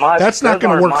 okay? That's not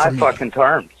going to work for me. Fucking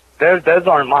terms. Those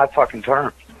aren't my fucking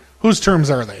terms. Whose terms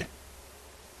are they?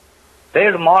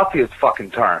 They're the mafia's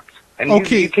fucking terms. And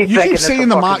okay, you keep saying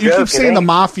the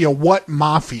mafia. What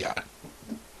mafia?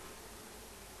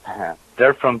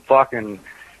 They're from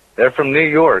New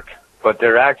York, but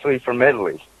they're actually from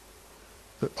Italy.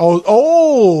 So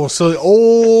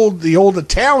the old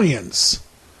Italians.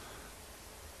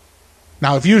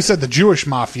 Now, if you said the Jewish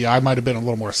mafia, I might have been a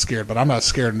little more scared, but I'm not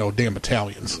scared of no damn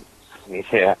Italians.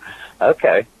 Yeah,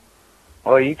 okay.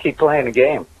 Well, you keep playing the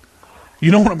game.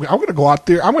 You know what? I'm going to go out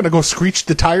there. I'm going to go screech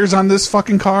the tires on this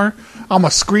fucking car. I'm going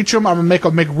to screech them. I'm going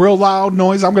to make real loud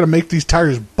noise. I'm going to make these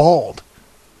tires bald.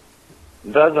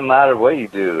 It doesn't matter what you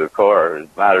do to the car. It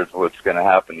matters what's going to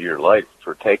happen to your life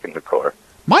for taking the car.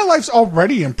 My life's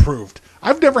already improved.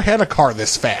 I've never had a car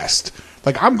this fast.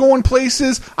 Like, I'm going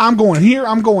places, I'm going here,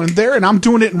 I'm going there, and I'm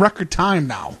doing it in record time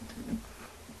now.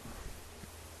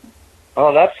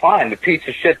 Oh, that's fine. The piece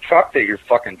of shit truck that you're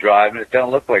fucking driving, it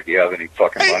don't look like you have any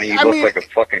fucking money. You look like a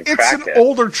fucking crackhead. It's an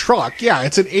older truck. Yeah,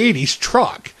 it's an 80s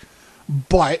truck.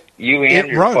 But you and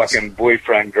your runs. Fucking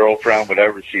boyfriend, girlfriend,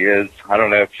 whatever she is. I don't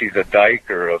know if she's a dyke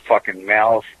or a fucking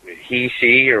mouse, he,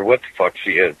 she, or what the fuck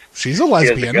she is. She's a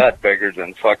lesbian. She has a gut bigger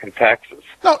than fucking Texas.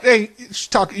 No, hey,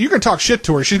 you can talk shit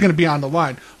to her. She's going to be on the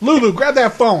line. Lulu, grab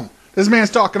that phone. This man's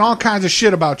talking all kinds of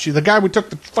shit about you. The guy we took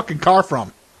the fucking car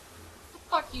from.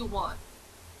 What the fuck you want?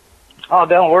 Oh,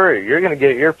 don't worry. You're going to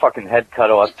get your fucking head cut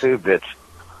off too, bitch.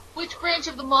 Which branch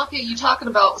of the mafia are you talking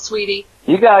about, sweetie?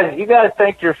 You guys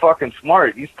think you're fucking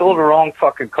smart. You stole the wrong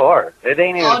fucking car. It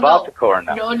ain't even about the car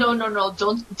now. No.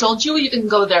 Don't you even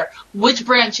go there. Which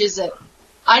branch is it?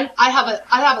 I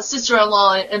have a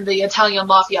sister-in-law in the Italian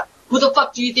mafia. Who the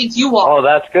fuck do you think you are? Oh,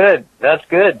 that's good. That's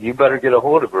good. You better get a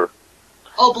hold of her.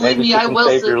 Oh, believe me, I will.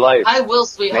 Save your life. I will,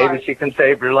 sweetheart. Maybe she can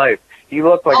save your life. You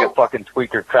look like a fucking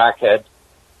tweaker crackhead.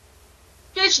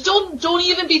 Bitch, don't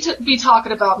even be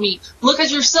talking about me. Look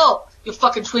at yourself, you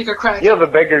fucking tweaker crackhead. You have a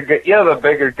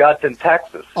bigger gut than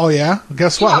Texas. Oh yeah,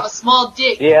 guess what? You have a small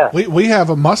dick. Yeah. We have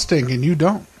a Mustang and you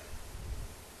don't.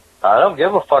 I don't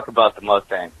give a fuck about the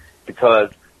Mustang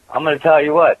because I'm going to tell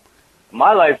you what,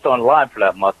 my life's on the line for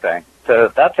that Mustang. So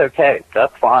that's okay.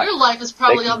 That's fine. Your life is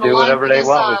probably on the line. They can do whatever they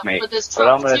want with me. But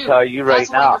I'm going to tell you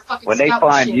right now, when they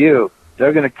find you,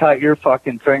 they're going to cut your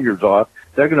fucking fingers off.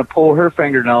 They're going to pull her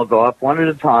fingernails off one at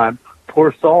a time,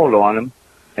 pour salt on them,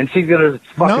 and she's going to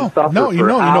fucking suffer for hours. You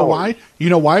know why? You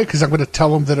know why? Because I'm going to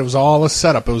tell them that it was all a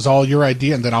setup. It was all your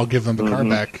idea, and then I'll give them the car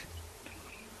back.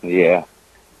 Yeah.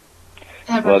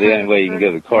 Well, the only way you can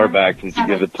give the car back is to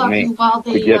give it to me. To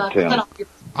give to him.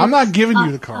 I'm not giving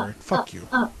you the car. Fuck you.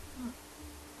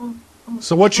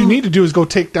 So what you need to do is go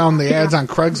take down the ads on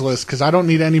Craigslist, because I don't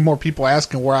need any more people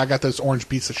asking where I got this orange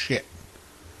piece of shit.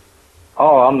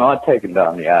 Oh, I'm not taking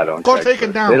down the ad on Craigslist. Go take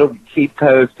it down. It'll keep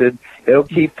posted. It'll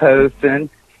keep posting.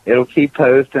 It'll keep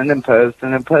posting and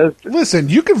posting and posting. Listen,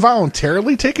 you can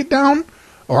voluntarily take it down,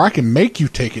 or I can make you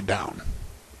take it down.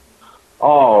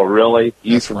 Oh, really?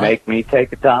 You can make me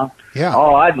take it down? Yeah.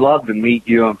 Oh, I'd love to meet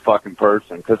you in fucking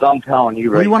person, because I'm telling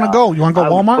you right now. Where you want to go? You want to go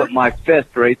Walmart? I would put my fist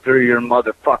right through your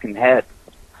motherfucking head.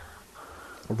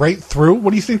 Right through? What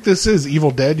do you think this is,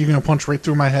 Evil Dead? You're going to punch right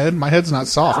through my head? My head's not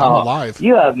soft. I'm alive.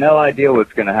 You have no idea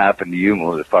what's going to happen to you,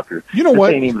 motherfucker. You know what?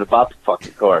 This ain't even about the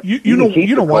fucking car. You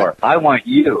know what? I want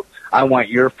you. I want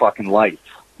your fucking life.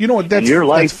 You know what? That's, and your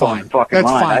life's fine. On fucking that's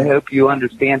line. fine. I hope you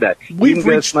understand that. We've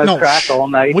reached crack all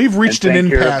night. We've reached an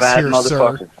impasse here,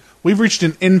 sir. We've reached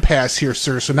an impasse here,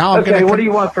 sir. So now I'm going to. Okay, what do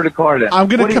you want for the car then? I'm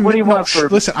going to. What do you want for?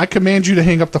 Listen, I command you to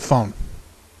hang up the phone.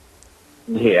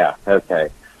 Yeah. Okay.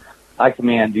 I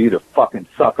command you to fucking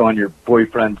suck on your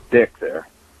boyfriend's dick there.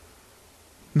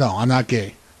 No, I'm not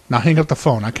gay. Now hang up the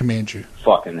phone. I command you.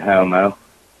 Fucking homo.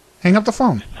 Hang up the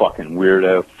phone. Fucking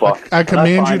weirdo. Fuck. I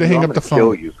command you to hang up the phone.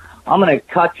 Kill you. I'm gonna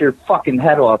cut your fucking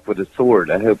head off with a sword.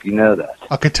 I hope you know that.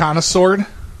 A katana sword?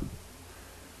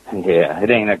 Yeah, it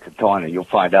ain't a katana. You'll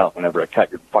find out whenever I cut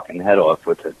your fucking head off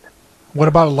with it. What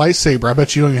about a lightsaber? I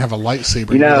bet you don't even have a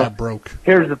lightsaber. You know, that broke.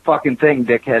 Here's the fucking thing,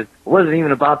 dickhead. It wasn't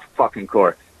even about the fucking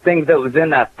core. Things that was in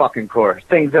that fucking core.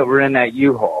 Things that were in that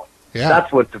U-Haul. Yeah.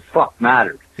 That's what the fuck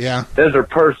mattered. Yeah. Those are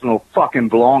personal fucking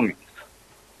belongings.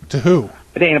 To who?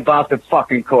 It ain't about the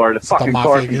fucking core. The fucking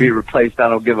core can be replaced. I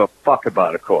don't give a fuck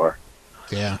about a core.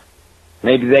 Yeah.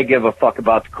 Maybe they give a fuck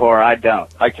about the core. I don't.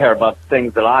 I care about the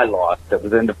things that I lost that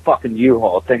was in the fucking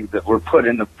U-Haul. Things that were put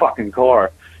in the fucking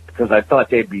core because I thought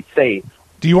they'd be safe.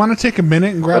 Do you want to take a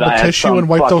minute and grab a tissue and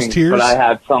wipe those tears? But I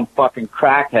had some fucking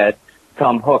crackhead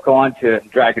come hook onto it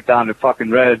and drag it down the fucking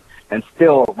road and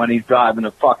steal it when he's driving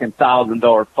a fucking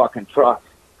 $1,000 fucking truck.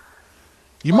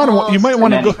 You might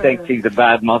want to go. He thinks he's a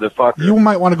bad motherfucker. You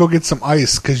might want to go get some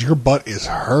ice because your butt is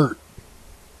hurt.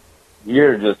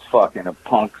 You're just fucking a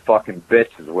punk fucking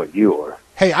bitch is what you are.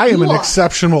 Hey, I am an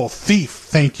exceptional thief.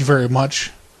 Thank you very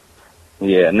much.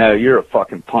 Yeah, no, you're a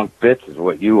fucking punk bitch is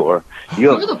what you are.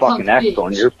 You have a fucking X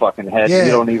on your fucking head. Yeah.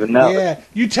 You don't even know. Yeah,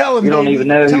 you tell him. You don't baby. even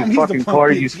know Tell him whose he's the fucking punk car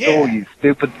bitch. you stole, you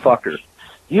stupid fucker.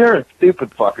 You're a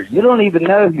stupid fucker. You don't even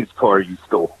know whose car you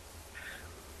stole.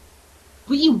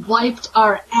 We wiped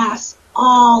our ass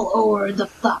all over the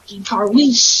fucking car.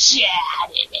 We shat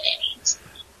in it.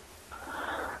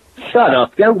 Shut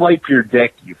up. Go wipe your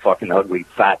dick, you fucking ugly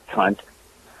fat cunt.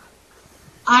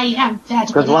 I am fat.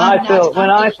 Because when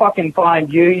I fucking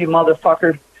find you, you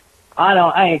motherfucker,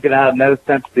 I ain't gonna have no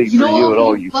sympathy for you at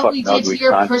all, you fucking ugly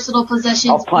cunt. Personal possessions.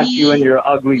 I'll punch you in your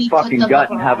ugly fucking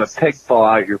gut and have a pig fall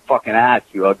out your fucking ass,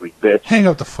 you ugly bitch. Hang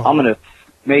up the phone. I'm gonna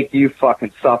make you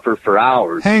fucking suffer for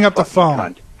hours. Hang up the phone.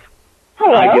 Cunt.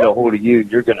 When I get a hold of you,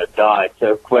 you're gonna die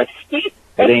so quick. It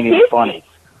ain't even funny.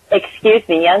 Excuse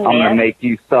me, young man. I'm gonna make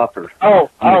you suffer. I'm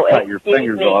gonna cut your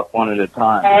fingers off one at a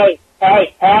time.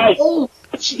 Hey. Oh,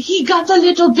 he got the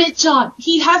little bitch on.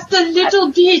 He has the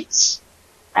little bitch.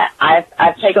 I've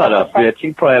taken Shut up, bitch.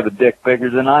 You probably have a dick bigger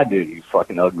than I do, you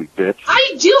fucking ugly bitch.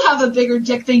 I do have a bigger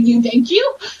dick than you, thank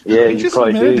you. Yeah, He you just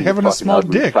probably do. admitted you having a fucking small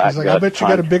ugly dick. fat He's like, I gut bet you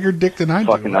got a cunt. bigger dick than I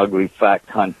do. Fucking ugly fat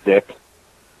cunt dick.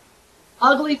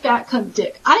 Ugly fat cunt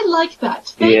dick. I like that.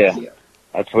 Thank you.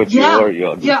 That's what you are, you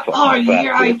ugly fucking fat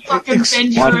I bitch. fucking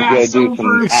bend Why your don't you ass go do some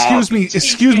over. Excuse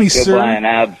me, Go buy an sir.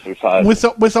 abs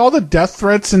exercise. With all the death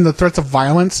threats and the threats of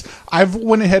violence, I've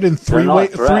went ahead and They're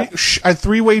not threats. I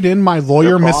three-wayed in my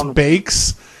lawyer, They're Miss promises.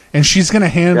 Bakes, and she's going to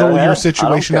handle Go ahead. your I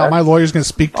situation don't out. care. My lawyer's going to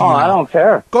speak to you. I now. don't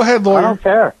care. Go ahead, lawyer. I don't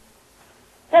care.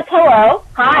 Yes, hello.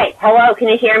 Hi. Hello, can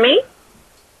you hear me?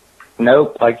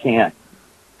 Nope, I can't.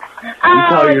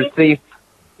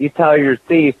 You tell your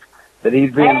thief that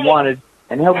he's being wanted,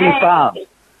 and he'll be found.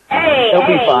 He'll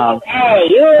be found. Hey,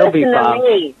 you He'll be listen to found.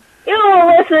 me. You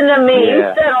listen to me. Yeah.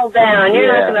 You settle down. You're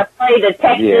not going to play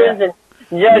detectives and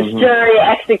judge, jury,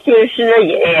 executioner.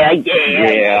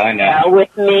 Yeah, I know. Yeah,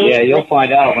 with me. Yeah, you'll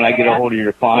find out when I get a hold of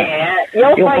your client.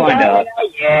 Yeah, you'll find out.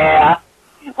 Yeah.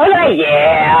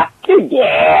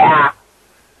 Yeah.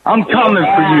 I'm coming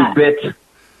for you, bitch.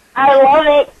 I love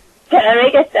it. Can I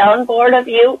make a soundboard of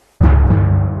you?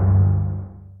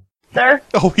 Sir?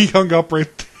 Oh, he hung up right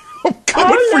there. I'm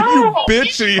coming for you,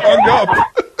 bitch, and he hung up.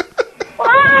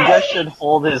 You guys should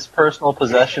hold his personal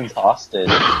possessions hostage.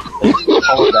 Like,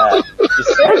 hold that.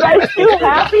 I'm too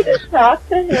happy to talk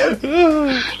to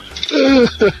him.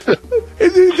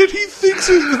 And then he thinks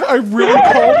I really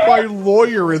called my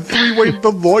lawyer and three-wayed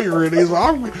the lawyer, and he's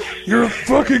like, your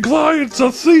fucking client's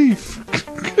a thief.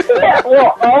 Yeah,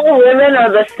 well, all women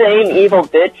are the same evil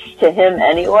bitch to him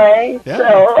anyway, Yeah.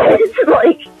 so it's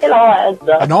like, it all adds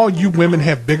up. And all you women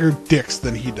have bigger dicks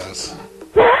than he does.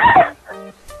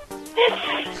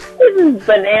 This is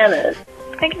bananas.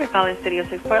 Thank you for calling Studio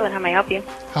 6 Portland. How may I help you?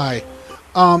 Hi.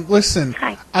 Listen,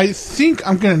 I think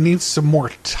I'm gonna need some more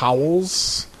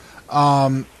towels.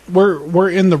 We're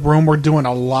in the room. We're doing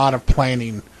a lot of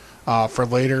planning for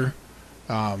later.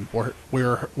 We're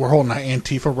holding an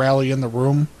Antifa rally in the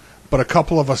room, but a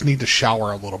couple of us need to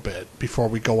shower a little bit before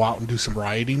we go out and do some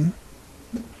rioting.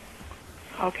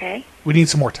 Okay. We need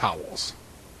some more towels.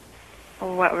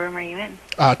 What room are you in?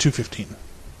 215.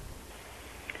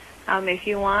 If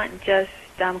you want, just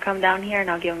come down here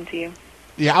and I'll give them to you.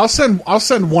 Yeah, I'll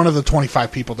send one of the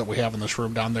 25 people that we have in this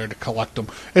room down there to collect them.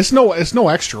 It's no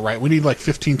extra, right? We need like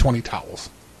 15, 20 towels.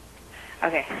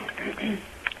 Okay.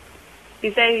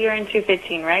 You say you're in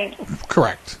 215, right?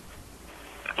 Correct.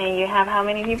 And you have how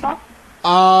many people?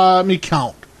 Let me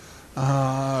count.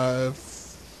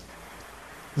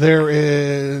 There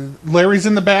is... Larry's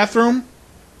in the bathroom.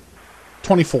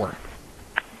 24.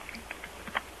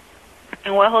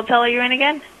 And what hotel are you in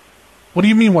again? What do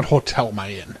you mean, what hotel am I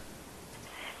in?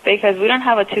 Because we don't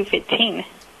have a 215.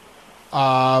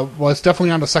 Well, it's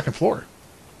definitely on the second floor.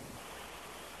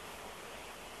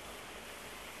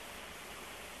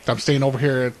 I'm staying over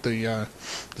here at the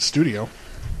studio.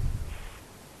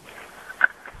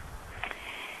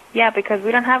 Yeah, because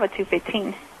we don't have a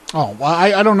 215. Oh, well,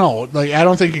 I don't know. Like, I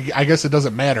don't think... I guess it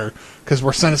doesn't matter, because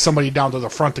we're sending somebody down to the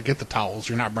front to get the towels.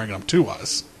 You're not bringing them to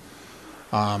us.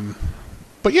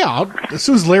 But yeah, as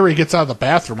soon as Larry gets out of the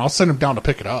bathroom, I'll send him down to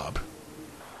pick it up.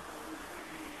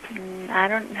 I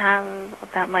don't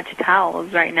have that much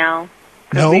towels right now.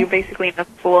 No? We're basically in a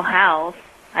full house.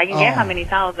 I can get how many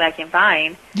towels I can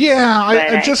find. Yeah,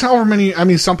 I just however many... I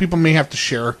mean, some people may have to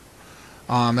share.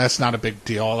 That's not a big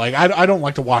deal. Like, I don't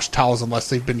like to wash towels unless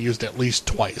they've been used at least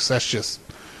twice. That's just...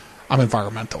 I'm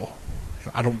environmental.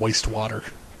 I don't waste water.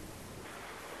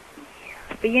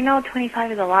 But you know,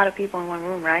 25 is a lot of people in one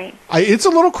room, right? It's a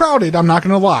little crowded, I'm not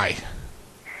going to lie.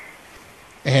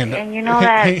 And you know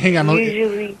that hang on,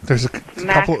 usually there's a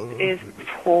max couple... is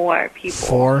 4 people.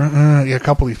 4? Yeah, a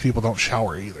couple of these people don't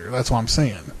shower either. That's what I'm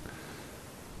saying.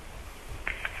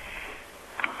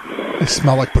 They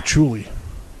smell like patchouli.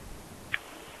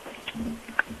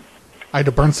 I had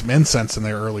to burn some incense in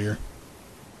there earlier.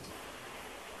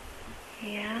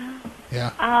 Yeah.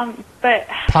 Yeah. But...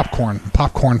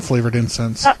 Popcorn flavored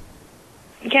incense.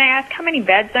 Can I ask how many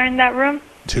beds are in that room?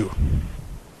 2.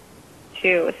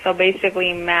 2. So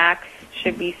basically max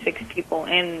should be 6 people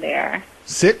in there.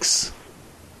 6?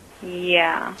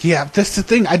 Yeah. Yeah, that's the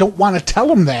thing. I don't want to tell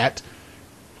them that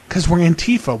because we're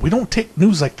Antifa. We don't take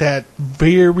news like that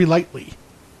very lightly.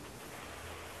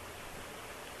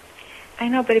 I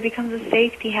know, but it becomes a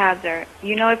safety hazard.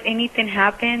 You know, if anything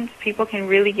happens, people can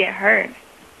really get hurt.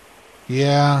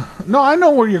 Yeah. No, I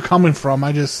know where you're coming from.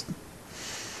 I just...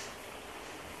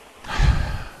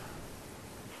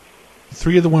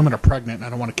 3 of the women are pregnant, and I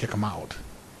don't want to kick them out.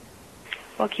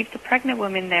 Well, keep the pregnant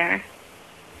women there.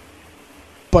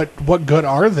 But what good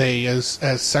are they as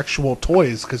sexual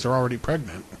toys because they're already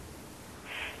pregnant?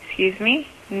 Excuse me?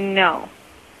 No.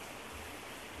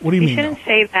 What do you mean, You shouldn't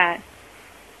say that.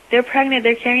 They're pregnant.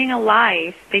 They're carrying a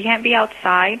life. They can't be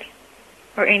outside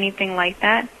or anything like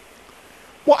that.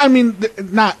 Well, I mean,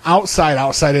 not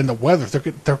outside in the weather.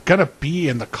 They're going to be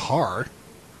in the car.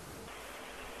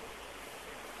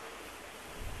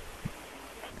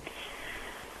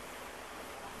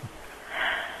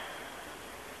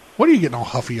 What are you getting all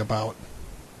huffy about?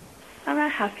 I'm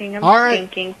not huffing. I'm all right.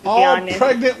 thinking, to be all honest.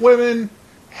 pregnant women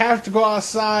have to go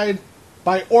outside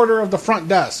by order of the front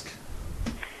desk.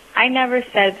 I never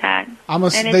said that. I'm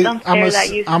and it's unfair that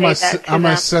you say that to I'm going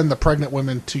them. to send the pregnant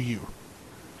women to you.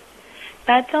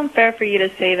 That's unfair for you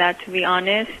to say that, to be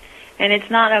honest. And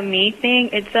it's not a me thing.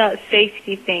 It's a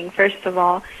safety thing, first of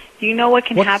all. Do you know what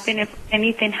can happen if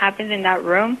anything happens in that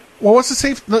room? Well, what's the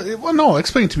safety... Well, no,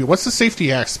 explain to me. What's the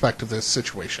safety aspect of this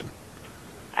situation?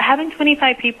 Having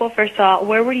 25 people, first of all,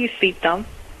 where would you sleep them?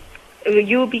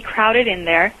 You will be crowded in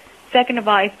there. Second of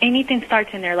all, if anything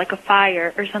starts in there, like a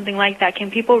fire or something like that, can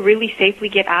people really safely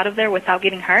get out of there without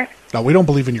getting hurt? No, we don't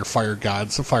believe in your fire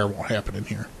gods. The fire won't happen in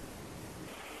here.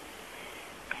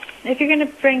 If you're going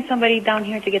to bring somebody down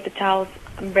here to get the towels,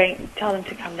 tell them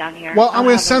to come down here. Well, I'm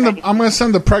going to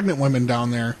send the pregnant women down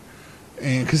there,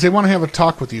 and because they want to have a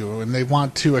talk with you, and they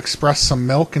want to express some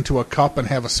milk into a cup and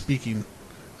have a speaking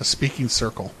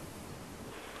circle.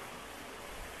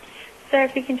 Sir,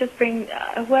 if you can just bring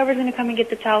whoever's going to come and get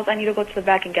the towels, I need to go to the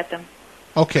back and get them.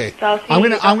 Okay. So I'm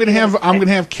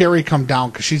gonna have Carrie come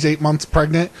down because she's 8 months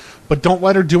pregnant, but don't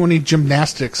let her do any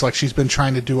gymnastics like she's been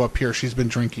trying to do up here. She's been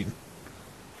drinking.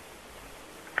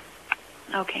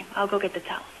 Okay, I'll go get the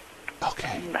towels.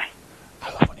 Okay. Bye.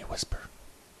 I love when you whisper.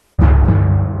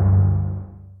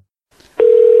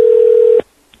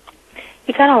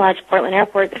 Econo Lodge, Portland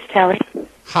Airport. This is Kelly.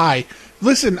 Hi.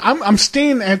 Listen, I'm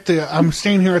staying here at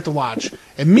the lodge,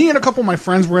 and me and a couple of my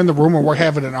friends were in the room and we're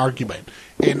having an argument.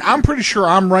 And I'm pretty sure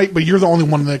I'm right, but you're the only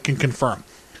one that can confirm.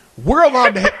 We're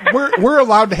allowed to we're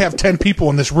allowed to have 10 people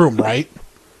in this room, right?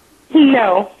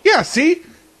 No. Yeah. See,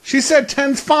 she said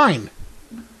 10's fine.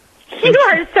 You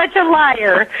are such a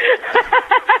liar.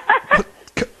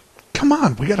 Come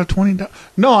on, we got a $20.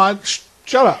 No,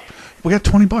 shut up. We got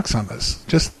 $20 on this.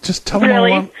 Just tell them.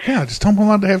 Really? Just tell them I'm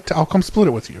allowed to have. I'll come split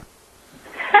it with you.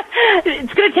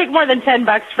 It's going to take more than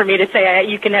 $10 for me to say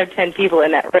you can have 10 people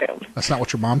in that room. That's not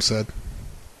what your mom said.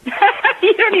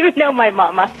 You don't even know my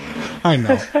mama.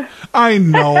 I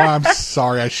know. I'm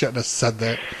sorry. I shouldn't have said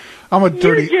that. I'm a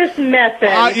dirty. You're just messing.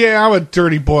 Yeah, I'm a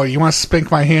dirty boy. You want to spank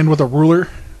my hand with a ruler?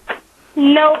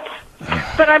 Nope.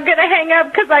 But I'm going to hang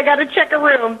up because I got to check a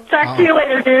room. Talk to you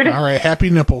later, dude. All right. Happy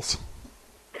nipples.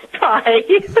 Bye.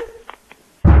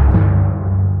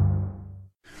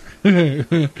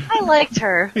 I liked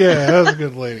her. Yeah, that was a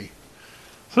good lady.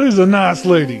 She's a nice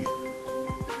lady.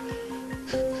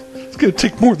 It's going to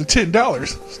take more than $10.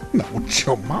 That's not what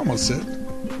your mama said.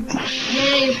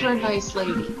 Yay for a nice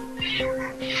lady.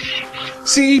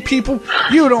 See, people,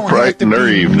 you don't have to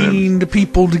be mean to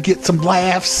people to get some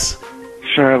laughs.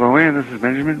 Charlotte, this is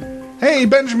Benjamin. Hey,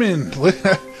 Benjamin.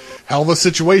 Hell of a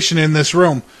situation in this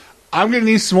room. I'm going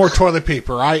to need some more toilet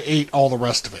paper. I ate all the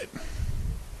rest of it.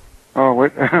 Oh,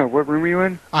 what room are you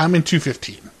in? I'm in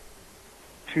 215.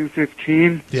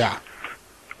 215? Yeah.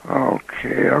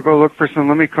 Okay, I'll go look for some.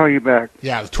 Let me call you back.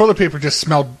 Yeah, the toilet paper just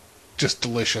smelled just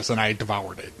delicious, and I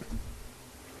devoured it.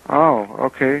 Oh,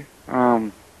 okay.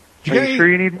 Are you sure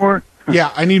you need more?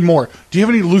 Yeah, I need more. Do you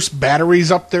have any loose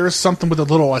batteries up there? Something with a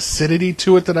little acidity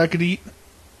to it that I could eat?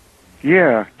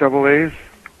 Yeah, double A's.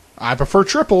 I prefer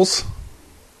triples.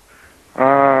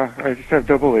 I just have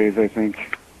double A's, I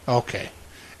think. Okay.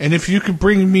 And if you could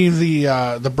bring me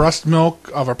the breast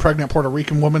milk of a pregnant Puerto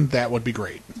Rican woman, that would be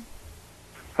great.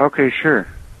 Okay, sure.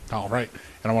 All right.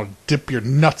 And I want to dip your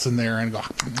nuts in there and go...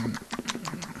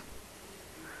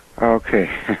 Okay.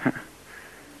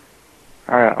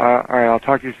 All right, I'll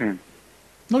talk to you soon.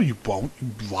 No, you won't, you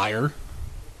liar.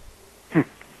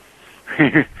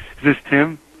 Is this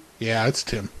Tim? Yeah, it's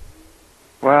Tim.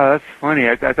 Wow, that's funny.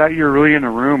 I thought you were really in the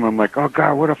room. I'm like, oh,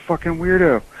 God, what a fucking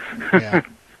weirdo. Yeah.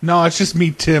 No, it's just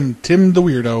me, Tim. Tim the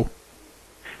weirdo.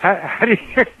 How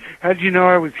did you know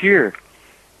I was here?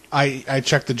 I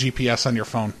checked the GPS on your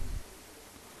phone.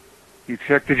 You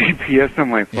checked the GPS on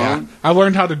my phone? Yeah. I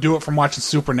learned how to do it from watching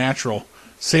Supernatural.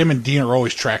 Sam and Dean are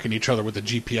always tracking each other with the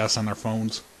GPS on their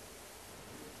phones.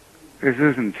 This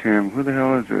isn't Tim. Who the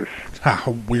hell is this?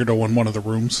 A weirdo in one of the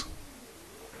rooms.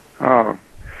 Oh.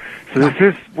 So this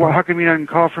is... Well, how come you didn't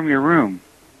call from your room?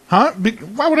 Huh?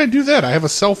 Why would I do that? I have a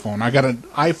cell phone. I got an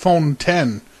iPhone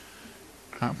 10.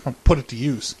 I'll put it to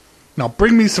use. Now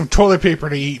bring me some toilet paper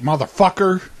to eat,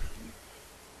 motherfucker.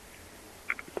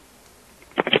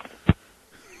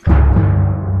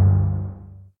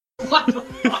 What the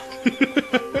fuck?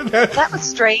 That was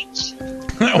strange.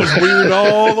 That was weird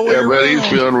all the way around. I bet he's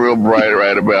feeling real bright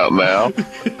right about now. One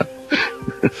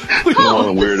of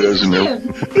the weirdos in there.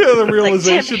 Yeah, the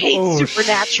realization. Like Tim hates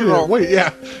Supernatural. Shit. Wait,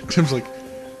 yeah. Tim's like,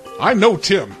 I know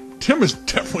Tim. Tim is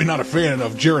definitely not a fan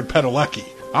of Jared Padalecki.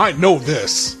 I know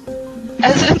this.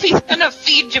 As if he's gonna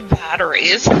feed you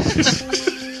batteries. This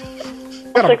is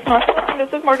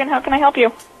Morgan. How can I help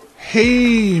you?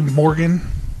 Hey, Morgan.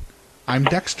 I'm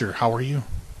Dexter. How are you?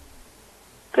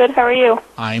 Good. How are you?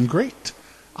 I'm great.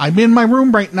 I'm in my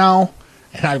room right now,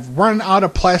 and I've run out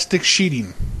of plastic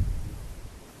sheeting.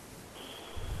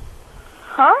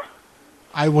 Huh?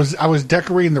 I was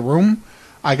decorating the room.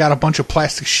 I got a bunch of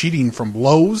plastic sheeting from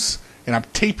Lowe's, and I'm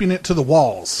taping it to the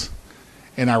walls.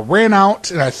 And I ran out,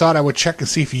 and I thought I would check and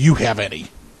see if you have any.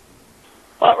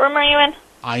 What room are you in?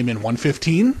 I'm in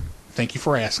 115. Thank you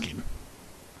for asking.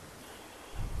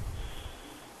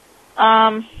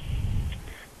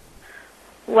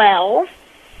 Well...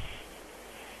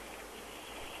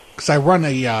 Because I run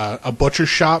a butcher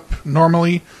shop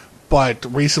normally, but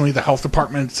recently the health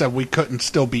department said we couldn't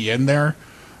still be in there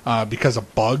because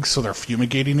of bugs, so they're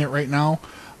fumigating it right now.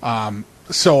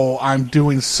 So I'm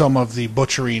doing some of the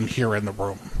butchering here in the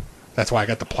room. That's why I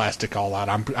got the plastic all out.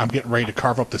 I'm getting ready to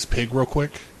carve up this pig real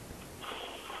quick.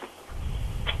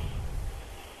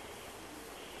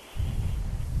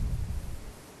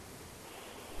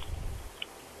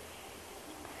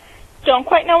 Don't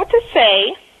quite know what to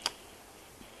say.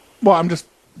 Well, I'm just...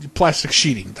 Plastic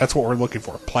sheeting. That's what we're looking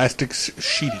for. Plastic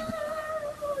sheeting.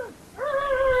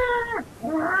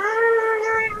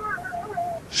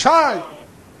 Shy!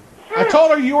 I told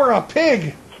her you were a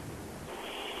pig!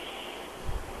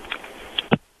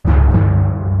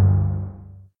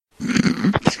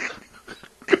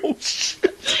 Oh,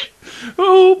 shit.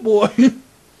 Oh, boy.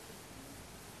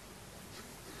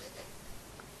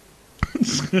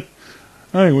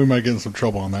 I think we might get in some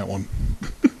trouble on that one.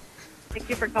 Thank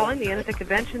you for calling the Anita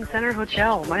Convention Center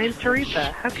Hotel. My name's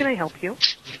Teresa. How can I help you?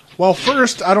 Well,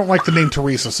 first, I don't like the name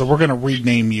Teresa, so we're going to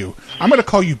rename you. I'm going to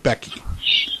call you Becky.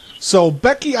 So,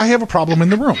 Becky, I have a problem in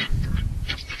the room.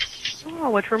 Oh,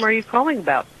 which room are you calling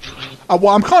about? Well,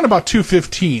 I'm calling about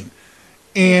 215.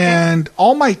 And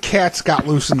all my cats got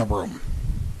loose in the room.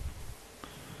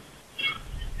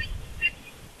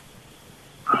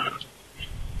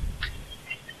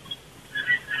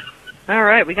 All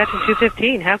right, we got to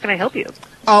 2:15. How can I help you?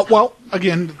 Well,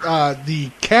 again, the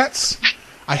cats,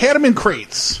 I had them in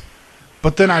crates,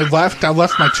 but then I left. I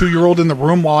left my 2-year-old in the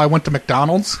room while I went to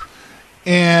McDonald's,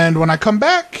 and when I come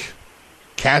back,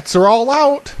 cats are all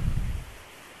out.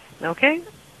 Okay.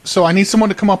 So I need someone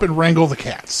to come up and wrangle the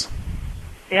cats.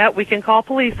 Yeah, we can call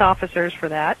police officers for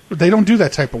that. They don't do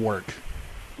that type of work.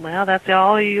 Well, that's the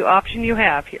only option you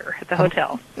have here at the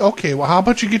hotel. Okay, well, how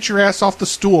about you get your ass off the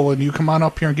stool and you come on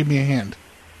up here and give me a hand?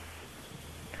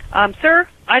 Sir,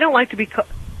 I don't like to be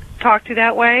talked to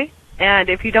that way, and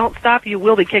if you don't stop, you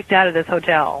will be kicked out of this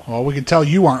hotel. Well, we can tell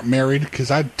you aren't married, because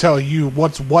I'd tell you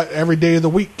what's what every day of the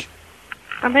week.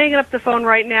 I'm hanging up the phone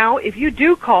right now. If you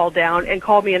do call down and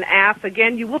call me an ass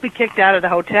again, you will be kicked out of the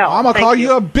hotel. I'm going to call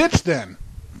you a bitch then.